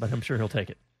I'm sure he'll take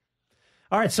it.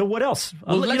 All right. So what else?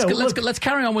 Well, let's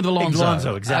carry on with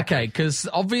Alonso. Exactly. Okay, because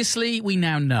obviously we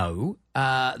now know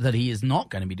that he is not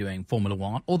going to be doing Formula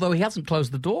One, although he hasn't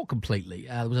closed the door completely.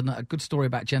 There was a good story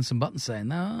about Jenson Button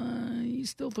saying he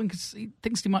still thinks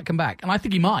he might come back, and I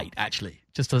think he might actually,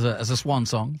 just as a swan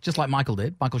song, just like Michael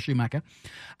Schumacher.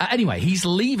 Anyway, he's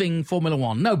leaving Formula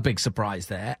One. No big surprise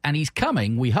there, and he's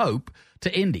coming, we hope,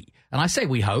 to Indy. And I say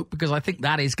we hope because I think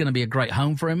that is going to be a great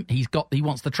home for him. He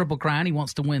wants the Triple Crown. He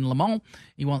wants to win Le Mans.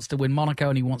 He wants to win Monaco,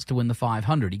 and he wants to win the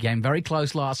 500. He came very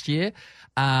close last year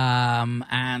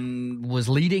and was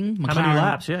leading. McLaren. How many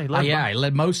laps? Yeah, he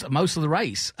led most of the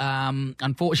race.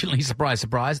 Unfortunately, surprise,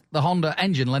 surprise, the Honda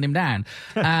engine let him down.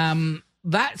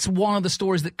 That's one of the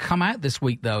stories that come out this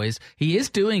week, though, is he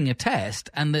is doing a test,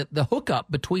 and the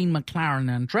hookup between McLaren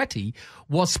and Andretti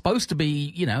was supposed to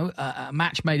be, a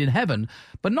match made in heaven.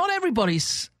 But not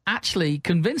everybody's actually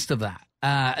convinced of that,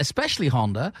 especially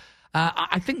Honda.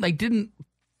 I think they didn't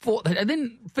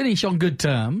finish on good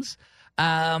terms.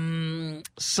 And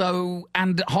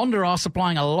Honda are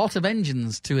supplying a lot of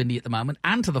engines to Indy at the moment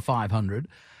and to the 500.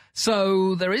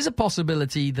 So there is a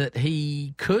possibility that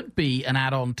he could be an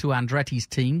add-on to Andretti's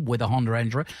team with a Honda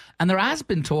engine. And there has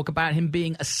been talk about him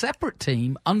being a separate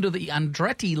team under the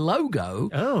Andretti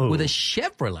logo with a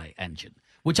Chevrolet engine,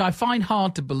 which I find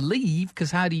hard to believe,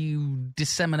 because how do you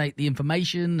disseminate the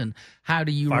information and how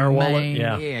do you remain?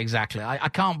 Yeah, exactly. I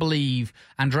can't believe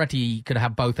Andretti could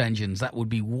have both engines. That would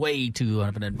be way too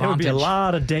of an advantage. There would be a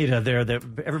lot of data there that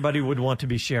everybody would want to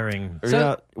be sharing.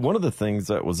 One of the things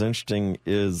that was interesting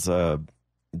is the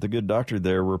good doctor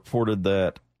there reported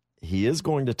that he is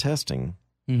going to testing,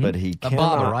 but he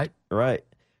cannot. Barber, right? Right.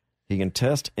 He can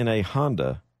test in a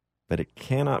Honda, but it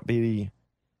cannot be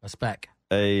a spec.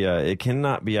 It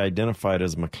cannot be identified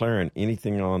as McLaren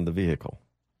anything on the vehicle.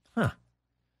 Huh.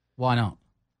 Why not?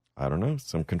 I don't know.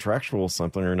 Some contractual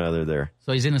something or another there.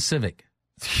 So he's in a Civic.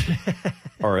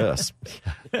 RS.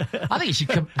 I think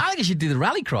he should do the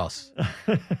rallycross.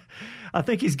 I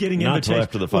think he's getting Not till invitations.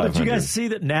 after the Well, did you 500. guys see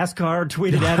that NASCAR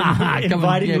tweeted at him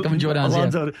inviting come and join us,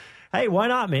 Alonso? Hey, why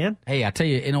not, man? Hey, I tell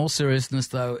you, in all seriousness,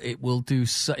 though, it will do.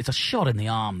 It's a shot in the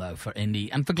arm, though, for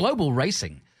Indy and for global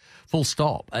racing. Full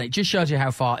stop. It just shows you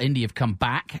how far Indy have come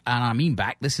back, and I mean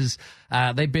back. This is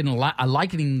they've been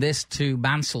likening this to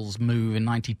Mansell's move in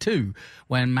 '92,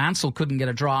 when Mansell couldn't get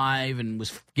a drive and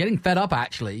was getting fed up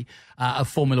actually of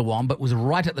Formula One, but was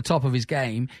right at the top of his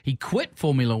game. He quit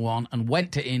Formula One and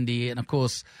went to Indy, and of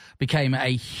course became a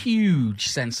huge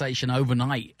sensation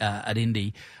overnight at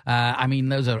Indy. I mean,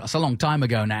 that's a long time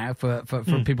ago now for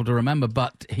people to remember,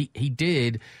 but he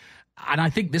did. And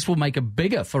I think this will make a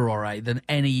bigger furore than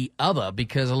any other,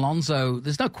 because Alonso,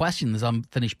 there's no question there's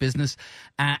unfinished business.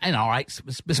 And all right,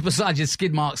 besides his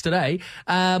skid marks today,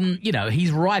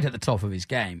 he's right at the top of his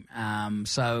game.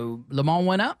 So Le Mans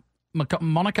winner,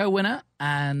 Monaco winner,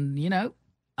 and,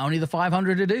 only the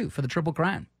 500 to do for the Triple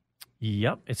Crown.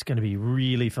 Yep, it's going to be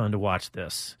really fun to watch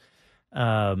this.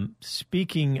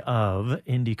 Speaking of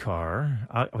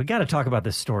IndyCar, we got to talk about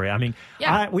this story. I mean,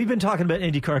 we've been talking about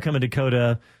IndyCar coming to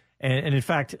COTA. And in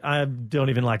fact, I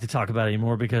don't even like to talk about it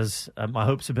anymore because my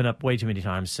hopes have been up way too many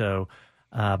times. So,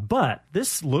 but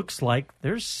this looks like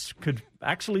could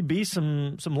actually be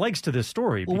some legs to this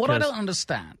story. Well, what I don't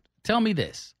understand, tell me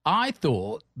this. I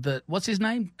thought that, what's his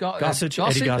name? Gossage.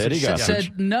 Eddie Gossage.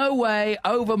 Said, no way,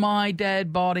 over my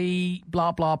dead body,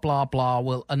 blah, blah, blah, blah,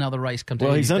 will another race continue.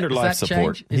 Well, he's under life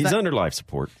support. He's under life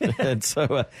support. And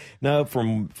so, no,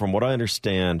 from what I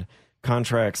understand,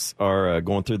 contracts are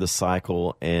going through the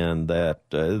cycle, and that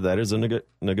is a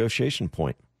negotiation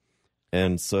point.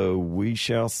 And so we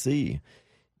shall see.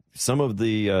 Some of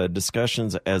the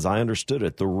discussions, as I understood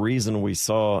it, the reason we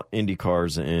saw Indy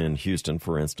cars in Houston,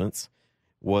 for instance,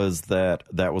 was that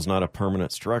was not a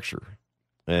permanent structure.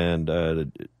 And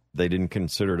they didn't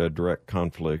consider it a direct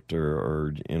conflict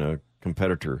or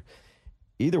competitor.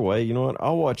 Either way, you know what?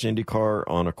 I'll watch IndyCar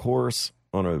on a course,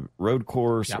 on a road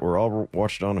course, or I'll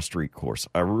watch it on a street course.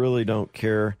 I really don't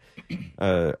care.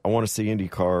 I want to see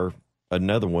IndyCar,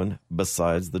 another one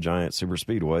besides the giant super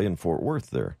speedway in Fort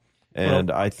Worth there.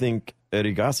 And I think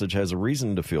Eddie Gossage has a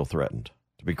reason to feel threatened,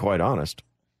 to be quite honest.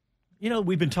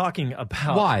 We've been talking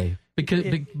about... Why?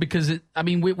 Because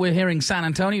we're hearing San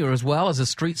Antonio as well as a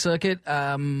street circuit,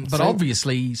 but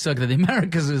obviously Circuit of the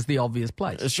Americas is the obvious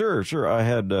place. Sure. I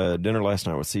had dinner last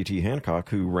night with C.T. Hancock,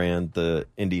 who ran the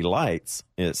Indy Lights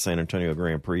at San Antonio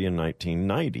Grand Prix in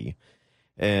 1990.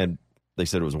 And they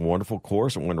said it was a wonderful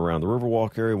course. It went around the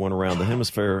Riverwalk area, went around the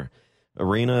Hemisphere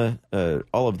Arena,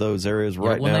 all of those areas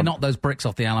right now. When they knocked those bricks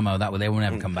off the Alamo, they won't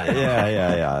ever come back.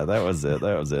 Yeah. That was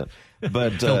it.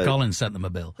 But Phil Collins sent them a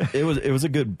bill. It was a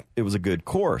good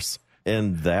course,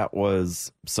 and that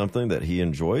was something that he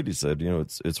enjoyed. He said,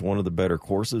 it's one of the better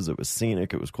courses. It was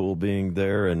scenic. It was cool being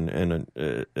there, and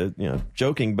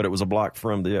joking, but it was a block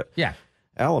from the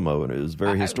Alamo, and it was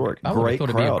very historic. Great crowd.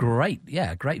 It'd be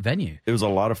a great venue. It was a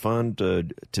lot of fun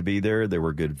to be there. There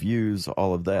were good views,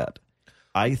 all of that.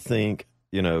 I think,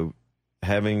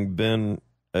 having been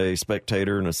a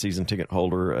spectator and a season ticket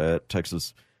holder at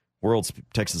Texas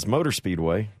Motor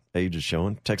Speedway, age is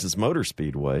showing, Texas Motor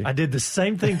Speedway. I did the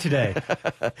same thing today.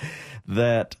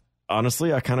 That,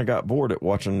 honestly, I kind of got bored at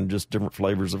watching just different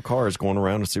flavors of cars going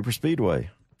around a super speedway.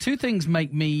 Two things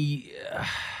make me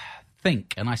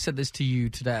think, and I said this to you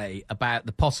today, about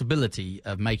the possibility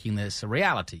of making this a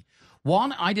reality.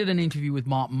 One, I did an interview with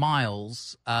Mark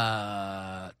Miles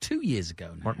 2 years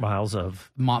ago now.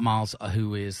 Mark Miles,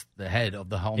 who is the head of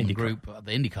the Holman Group,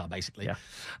 the IndyCar, basically,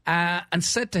 and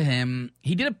said to him,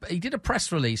 he did a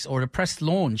press release or a press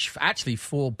launch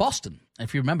for Boston.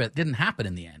 If you remember, it didn't happen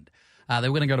in the end. They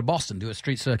were going to go to Boston, do a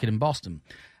street circuit in Boston.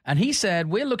 And he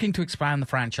said, we're looking to expand the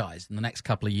franchise in the next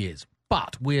couple of years,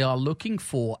 but we are looking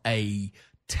for a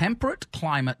temperate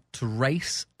climate to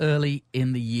race early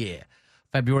in the year.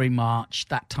 February, March,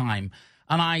 that time.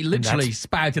 And I literally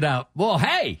spouted out, well,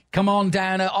 hey, come on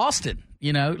down to Austin,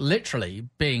 literally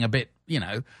being a bit,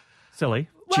 silly.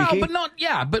 Well, cheeky. but not,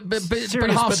 but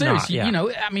serious, half but serious.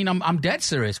 not, I'm dead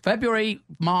serious. February,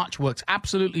 March works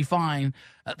absolutely fine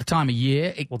at the time of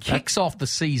year. It kicks off the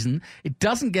season. It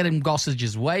doesn't get in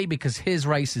Gossage's way because his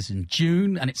race is in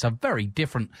June, and it's a very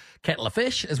different kettle of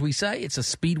fish, as we say. It's a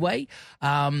speedway.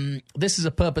 This is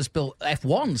a purpose-built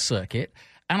F1 circuit.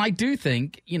 And I do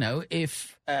think,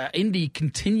 if Indy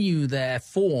continue their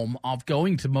form of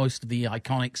going to most of the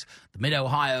Iconics, the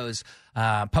Mid-Ohios,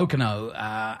 Pocono,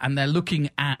 and they're looking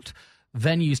at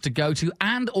venues to go to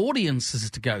and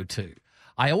audiences to go to,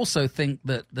 I also think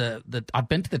that I've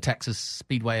been to the Texas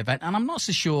Speedway event, and I'm not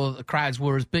so sure the crowds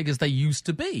were as big as they used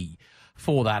to be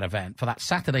for that event, for that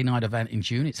Saturday night event in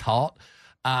June. It's hot.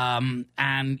 And,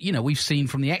 we've seen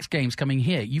from the X Games coming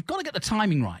here, you've got to get the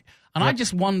timing right. And I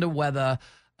just wonder whether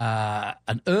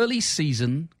an early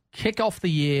season, kick off the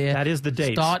year. That is the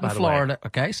date. Start in Florida.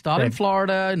 Okay, start in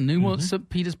Florida, St.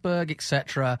 Petersburg,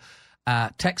 etc.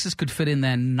 Texas could fit in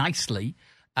there nicely.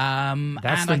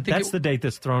 That's the date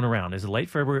that's thrown around. Is late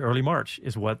February, early March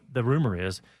is what the rumor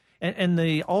is.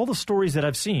 And all the stories that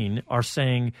I've seen are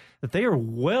saying that they are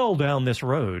well down this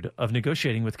road of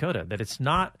negotiating with COTA, that it's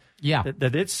not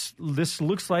this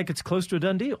looks like it's close to a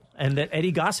done deal, and that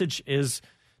Eddie Gossage is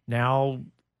now,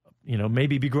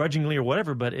 maybe begrudgingly or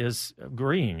whatever, but is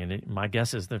agreeing. And my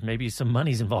guess is that maybe some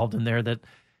money's involved in there, that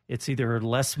it's either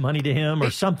less money to him or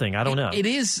something. I don't know. It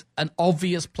is an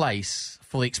obvious place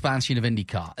for the expansion of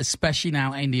IndyCar, especially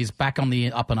now Indy's back on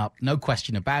the up and up. No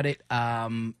question about it.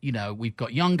 We've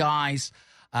got young guys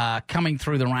coming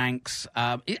through the ranks.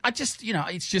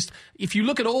 It's just, if you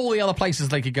look at all the other places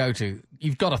they could go to,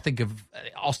 you've got to think of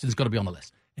Austin's got to be on the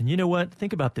list. And you know what?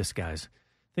 Think about this, guys.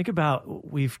 Think about,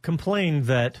 we've complained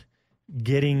that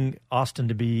getting Austin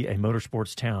to be a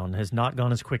motorsports town has not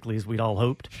gone as quickly as we'd all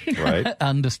hoped. Right.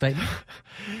 Understatement.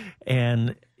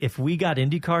 And if we got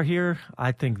IndyCar here,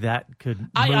 I think that could move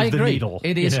I agree. The needle.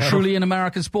 It is truly an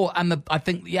American sport. And I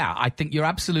think you're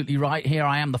absolutely right. Here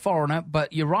I am, the foreigner,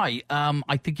 but you're right.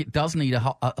 I think it does need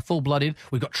a full-blooded.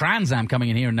 We've got Trans Am coming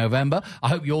in here in November. I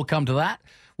hope you all come to that.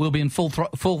 We'll be in full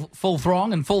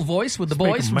throng and full voice with the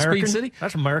boys from Speed City.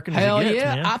 That's American. Hell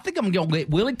yeah! Man. I think I'm going to get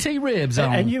Willie T. Ribs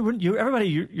on. And everybody,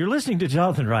 you're listening to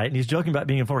Jonathan, right? And he's joking about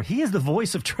being in four. He is the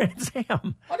voice of Trans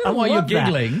Am. I don't know why you're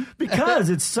giggling. Because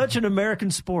it's such an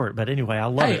American sport. But anyway, I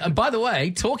love it. And by the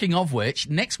way, talking of which,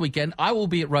 next weekend I will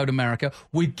be at Road America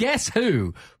with guess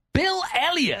who? Bill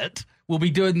Elliott will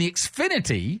be doing the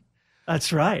Xfinity.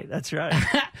 That's right.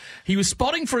 He was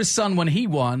spotting for his son when he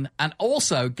won, and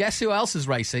also, guess who else is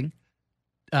racing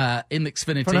in the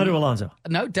Xfinity? Fernando Alonso.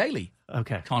 No, Daly.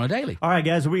 Okay. Connor Daly. All right,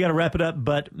 guys, we got to wrap it up,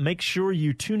 but make sure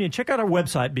you tune in. Check out our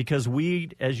website, because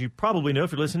we, as you probably know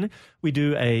if you're listening, we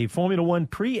do a Formula One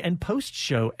pre- and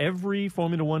post-show every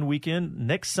Formula One weekend.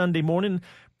 Next Sunday morning,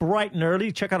 bright and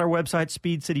early. Check out our website,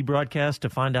 Speed City Broadcast, to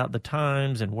find out the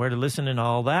times and where to listen and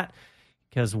all that,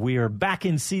 because we are back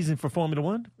in season for Formula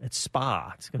One at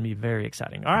Spa. It's going to be very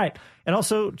exciting. All right. And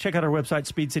also check out our website,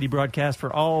 Speed City Broadcast,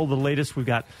 for all the latest. We've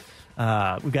got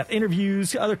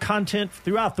interviews, other content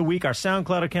throughout the week, our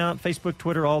SoundCloud account, Facebook,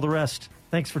 Twitter, all the rest.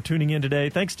 Thanks for tuning in today.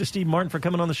 Thanks to Steve Martin for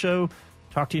coming on the show.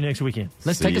 Talk to you next weekend.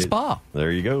 Let's take a spa.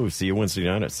 There you go. See you Wednesday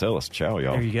night at Celis. Ciao,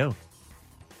 y'all. There you go.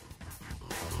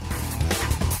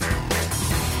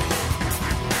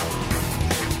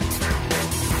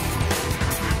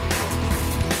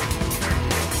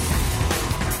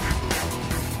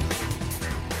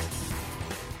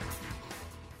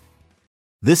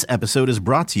 This episode is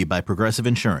brought to you by Progressive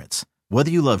Insurance. Whether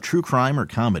you love true crime or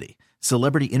comedy,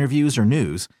 celebrity interviews or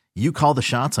news, you call the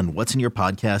shots on what's in your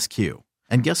podcast queue.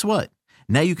 And guess what?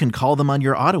 Now you can call them on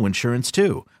your auto insurance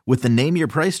too, with the Name Your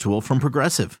Price tool from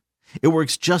Progressive. It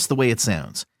works just the way it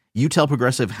sounds. You tell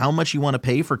Progressive how much you want to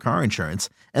pay for car insurance,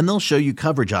 and they'll show you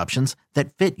coverage options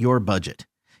that fit your budget.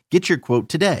 Get your quote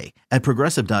today at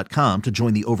Progressive.com to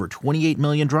join the over 28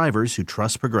 million drivers who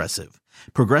trust Progressive.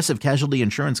 Progressive Casualty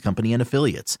Insurance Company and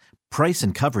Affiliates. Price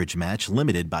and coverage match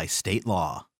limited by state law.